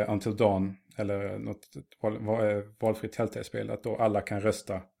spelar Until Dawn eller något valfritt Telltale-spel att då alla kan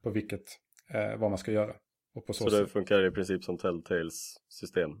rösta på vad man ska göra. Och på så det funkar i princip som Telltales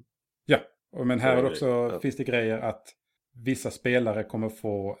system? Ja, men här också finns det grejer att vissa spelare kommer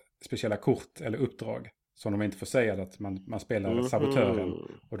få speciella kort eller uppdrag som de inte får säga att man spelar sabotören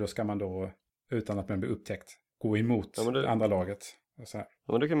och då ska man då utan att man blir upptäckt gå emot andra laget. Så här.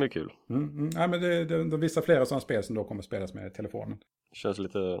 Ja, men det kan bli kul. Ja, men de visar flera sådana spel som då kommer spelas med telefonen. Känns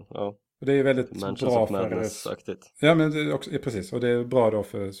lite, ja. Och det är väldigt bra för... Ja, men det är också, precis. Och det är bra då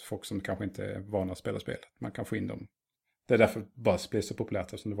för folk som kanske inte är vana att spela spel. Man kan få in dem. Det är därför Buzz blir så populärt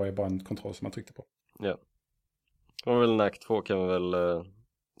eftersom det var ju bara en kontroll som man tryckte på. Ja. Och väl NAC 2 kan man väl,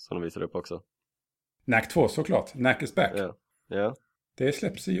 som de visar upp också. NAC 2 såklart. NAC is back. Ja. Det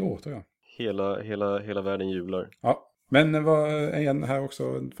släpps i år tror jag. Hela världen jublar. Ja. Men vad är här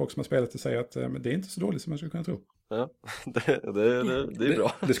också folk som har spelat och säger att det är inte så dåligt som man skulle kunna tro. Ja, det är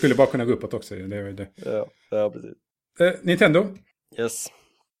bra. Det skulle bara kunna gå uppåt också. Det. Ja, precis. Nintendo. Yes.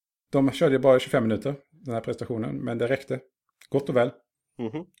 De körde bara 25 minuter den här prestationen, men det räckte. Gott och väl.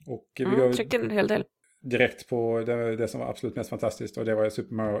 Och vi går tycker en hel del. Direkt på det som var absolut mest fantastiskt och det var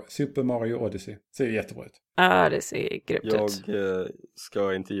Super Mario Odyssey. Det ser ju jättebra ut. Ja, det ser grymt ut. Jag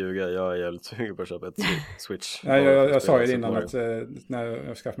ska inte ljuga, jag är jävligt sugen på att köpa ett Switch. Ja, jag sa ju innan att när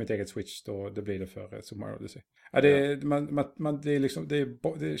jag skaffar mitt eget Switch då det blir det för Super Mario Odyssey. Ja, det är liksom,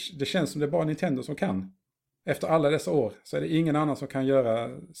 det känns som det är bara Nintendo som kan. Efter alla dessa år så är det ingen annan som kan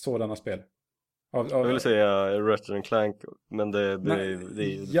göra sådana spel. Jag vill säga Ratchet & Clank, men det är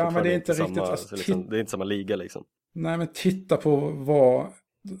inte riktigt liksom, det är inte samma liga liksom. Nej, men titta på vad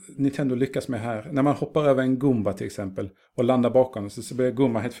Nintendo lyckas med här. När man hoppar över en Goomba till exempel och landar bakom så blir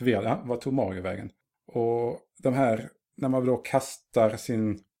Goomba helt förvirrad. Ja, vad tog Mario vägen? Och de här, när man då kastar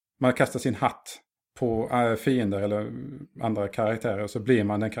sin hatt på fiender eller andra karaktärer så blir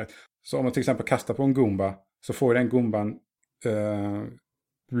man den karaktär. Så om man till exempel kastar på en Goomba så får den Goomban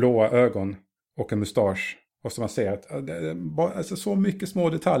blåa ögon och en mustasch. Och så man ser att det är bara, alltså, så mycket små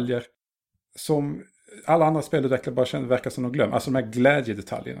detaljer som alla andra spelutvecklare bara verkar som de glömmer. Alltså de här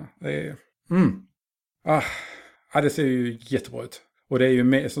glädjedetaljerna. Det är, det ser ju jättebra ut. Och det är ju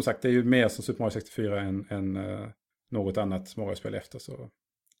mer, som sagt, det är ju mer som Super Mario 64 än något annat Mario-spel efter. Så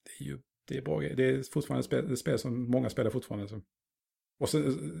det är bra. Det är fortfarande ett spel som många spelar fortfarande. Så. Och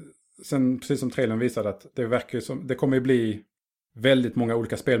sen precis som trailern visade att det verkar som, det kommer ju bli väldigt många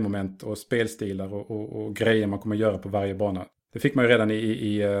olika spelmoment och spelstilar och grejer man kommer göra på varje bana. Det fick man ju redan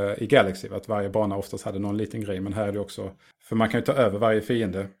i Galaxy, att varje bana oftast hade någon liten grej. Men här är det också, för man kan ju ta över varje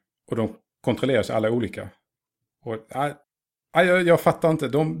fiende och de kontrollerar sig alla olika. Och jag fattar inte,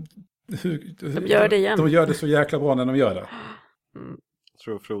 de gör det igen. De gör det så jäkla bra när de gör det. Jag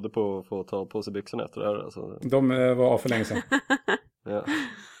tror Frode på att få ta på sig byxorna efter det här. Alltså. De var av för länge sedan. Ja.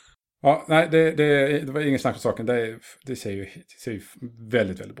 Ja, nej, det var ingen snack om saken. Det ser ju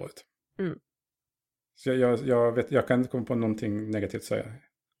väldigt, väldigt bra ut. Så jag kan inte komma på någonting negativt att säga.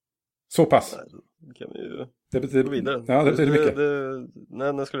 Så pass. Nej, det kan vi ju det betyder, gå vidare. Ja, det betyder mycket.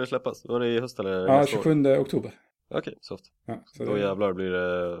 När skulle det släppas? Var det i höst eller? Ja, 27 oktober. Okej, soft. Ja, så då jävlar blir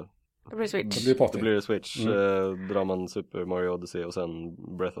det... Det blir Switch. Det blir det Switch. Drar man Super Mario Odyssey och sen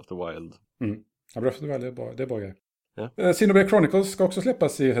Breath of the Wild. Ja, Breath of the Wild är bra. Det är bra grejer. Ja. Xenoblade Chronicles ska också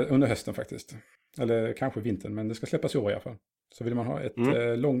släppas under hösten faktiskt. Eller kanske vintern, men det ska släppas i år i alla fall. Så vill man ha ett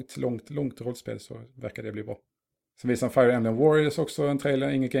långt rollspel så verkar det bli bra. Sen visar Fire Emblem Warriors också en trailer.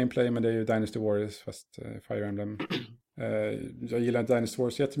 Inget gameplay, men det är ju Dynasty Warriors fast Fire Emblem. Jag gillar inte Dynasty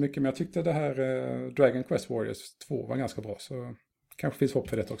Warriors jättemycket, men jag tyckte det här Dragon Quest Warriors 2 var ganska bra. Så kanske finns hopp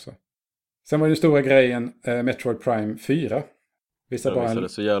för det också. Sen var den stora grejen Metroid Prime 4. Visade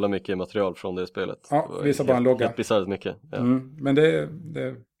så jävla mycket material från det spelet. Ja, visar bara en logga. Helt bisarrt mycket. Ja. Men det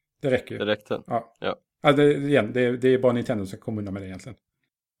räcker ju. Det räckte. Ja. Ja, det är bara Nintendo som kommer undan med det egentligen.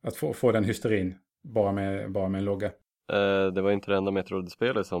 Att få den hysterin bara med en logga. Det var inte det enda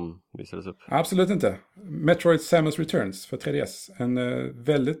Metroid-spelet som visades upp. Absolut inte. Metroid Samus Returns för 3DS. En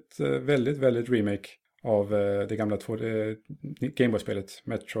väldigt remake av det gamla Gameboy-spelet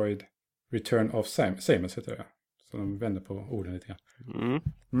Metroid Return of Samus heter det. Så de vänder på orden lite grann.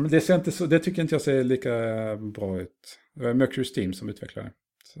 Det tycker inte jag ser lika bra ut. Det var Mercury Steam som utvecklade.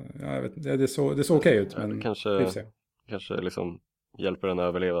 Så, jag vet, det såg okej ut. Men det kanske liksom hjälper den att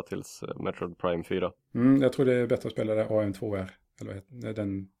överleva tills Metroid Prime 4. Jag tror det är bättre att spela det AM2R. Eller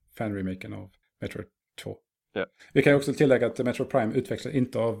den fan-remaken av Metroid 2. Yeah. Vi kan ju också tillägga att Metroid Prime utvecklas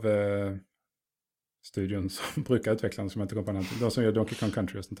inte av studion som brukar utveckla, som jag inte kommer på namn. De som gör Donkey Kong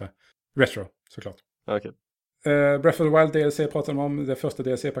Country och sånt där. Retro, såklart. Okej. Breath of the Wild DLC pratar de om. Det första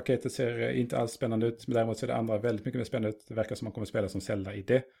DLC-paketet ser inte alls spännande ut. Men däremot ser det andra väldigt mycket mer spännande ut. Det verkar som man kommer spela som Zelda i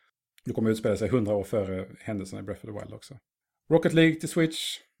det. Det kommer utspela sig 100 år före händelserna i Breath of the Wild också. Rocket League till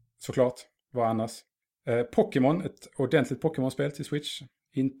Switch, såklart. Vad annars? Pokémon, ett ordentligt Pokémon-spel till Switch.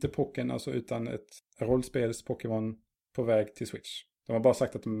 Inte Pokémon, alltså, utan ett rollspels Pokémon på väg till Switch. De har bara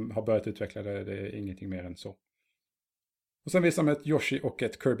sagt att de har börjat utveckla det. Det är ingenting mer än så. Och sen visar de ett Yoshi och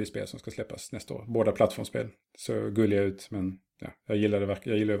ett Kirby-spel som ska släppas nästa år. Båda plattformsspel. Så gulliga ut, men ja, jag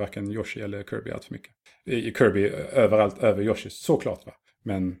gillar varken Yoshi eller Kirby allt för mycket. I Kirby överallt över Yoshi, såklart va.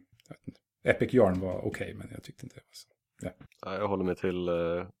 Men Epic Yarn var okej, men jag tyckte inte det var så. Ja. Jag håller mig till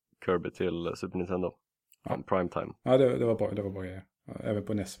Kirby till Super Nintendo. Prime time. Ja, det var bra grejer. Även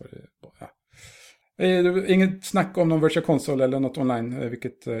på NES var det bra. Ja. Inget snack om någon virtual console eller något online,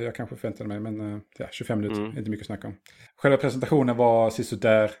 vilket jag kanske förväntade mig, men 25 minuter, inte mycket att snacka om. Själva presentationen var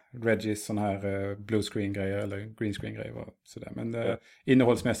sisådär, Reggies sån här blue screen grejer eller green screen grejer var sådär, men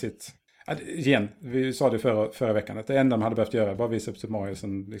innehållsmässigt, igen, vi sa det förra veckan, att det enda man hade behövt göra, bara visa upp Super Mario,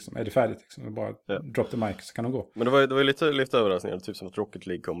 sen liksom, är det färdigt liksom, bara drop the mic så kan de gå. Men det var lite överraskningar, typ som att Rocket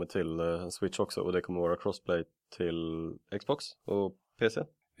League kommer till Switch också, och det kommer vara crossplay till Xbox och PC.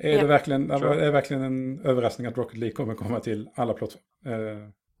 Är det verkligen en överraskning att Rocket League kommer komma till alla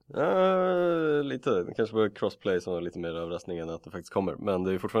plattformar? Lite. Det kanske var crossplay som var lite mer överraskning än att det faktiskt kommer. Men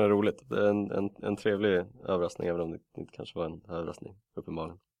det är fortfarande roligt. Det är en trevlig överraskning, även om det inte kanske var en överraskning,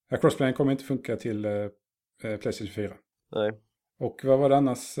 uppenbarligen. Ja, crossplayen kommer inte funka till PlayStation 4. Nej. Och vad var det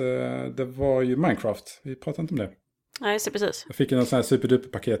annars? Det var ju Minecraft. Vi pratade inte om det. Nej, så precis. Jag fick en sån här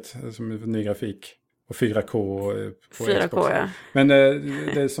superduper-paket som ny grafik. Och 4K på 4K, Xbox. ja. Men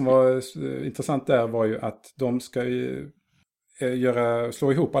det som var intressant där var ju att de ska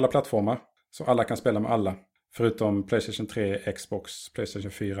slå ihop alla plattformar. Så alla kan spela med alla. Förutom PlayStation 3, Xbox,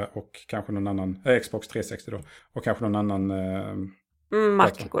 PlayStation 4 och kanske någon annan. Xbox 360 då. Och kanske någon annan.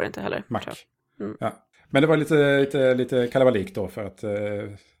 Mac går inte heller. Mac. Ja. Men det var lite kalabalik då för att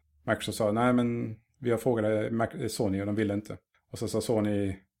Microsoft sa nej men vi har frågat Sony och de ville inte. Och så sa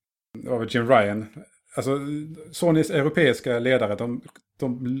Sony, det var väl Jim Ryan. Alltså Sonys europeiska ledare,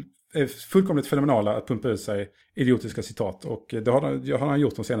 de är fullkomligt fenomenala att pumpa ut sig idiotiska citat. Och det har han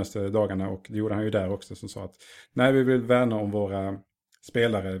gjort de senaste dagarna, och det gjorde han ju där också, som sa att nej, vi vill värna om våra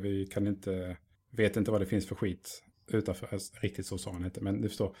spelare, vi vet inte vad det finns för skit utanför. Riktigt så sa han inte, men du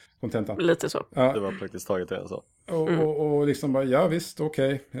förstår kontentan. Lite så. Ja. Det var praktiskt taget det jag sa. Och liksom bara, ja visst,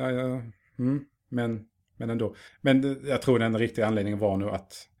 okej. Ja. Men Men ändå. Men jag tror den riktiga anledningen var nu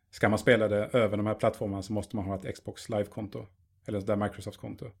att ska man spela det över de här plattformarna så måste man ha ett Xbox Live-konto. Eller där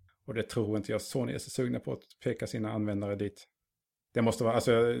Microsoft-konto. Och det tror inte jag Sony är så sugna på att peka sina användare dit. Det måste vara,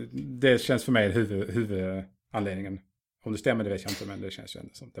 alltså det känns för mig huvudanledningen. Om det stämmer det vet jag inte, men det känns ju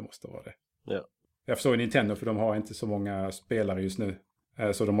ändå som det måste vara det. Ja. Jag förstår Nintendo för de har inte så många spelare just nu.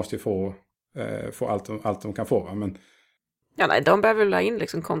 Så de måste ju få allt de kan få. Va? Men ja, nej, de behöver väl ha in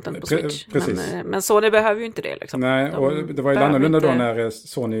liksom content på Switch. Precis. Men Sony behöver ju inte det. Liksom. Nej, och det var ju annorlunda då när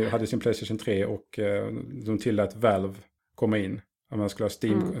Sony hade sin PlayStation 3 och de tillät Valve komma in. Om man skulle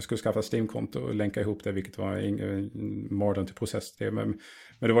skaffa Steam-konto och länka ihop det, vilket var en modern till process. Men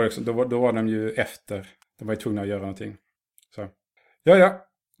det var också, då var de ju efter. De var ju tvungna att göra någonting. Så. Ja.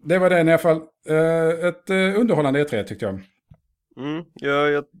 Det var det i alla fall. Ett underhållande E3 tyckte jag.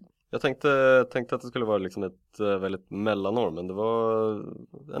 Jag tänkte att det skulle vara liksom ett väldigt mellanår, men det var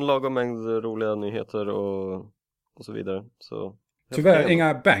en lagom mängd roliga nyheter och så vidare. Så tyvärr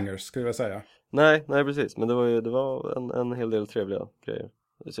inga bangers skulle jag säga. Nej precis, men det var en hel del trevliga grejer.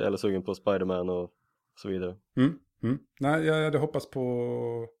 Jag är sugen på Spider-Man och så vidare. Nej, jag hade hoppats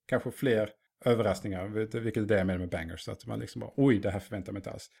på kanske fler överraskningar, vilket det är med bangers, så att man liksom bara, oj, det här förväntar mig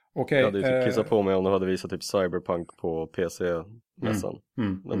inte alls. Okay, jag hade typ kissat på mig om de hade visat typ Cyberpunk på PC-mässan.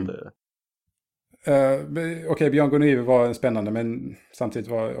 Men det... Okej, Beyond Good and Evil var spännande, men samtidigt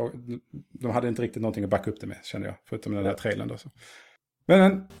de hade inte riktigt någonting att backa upp det med, känner jag, förutom den här trailern då. Så.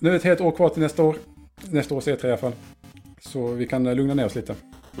 Men nu är det ett helt år kvar till nästa år. Nästa års E3 i alla fall. Så vi kan lugna ner oss lite.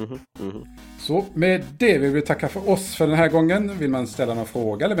 Så med det vill vi tacka för oss för den här gången. Vill man ställa någon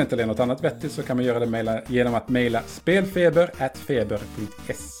fråga eller ventilera något annat vettigt så kan man göra det genom att mejla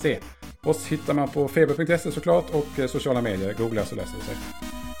spelfeber@feber.se. Oss hittar man på feber.se såklart och sociala medier. Googla så läser det sig.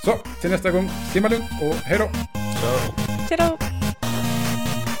 Så, till nästa gång. Simma lugnt och hej då! Hej då!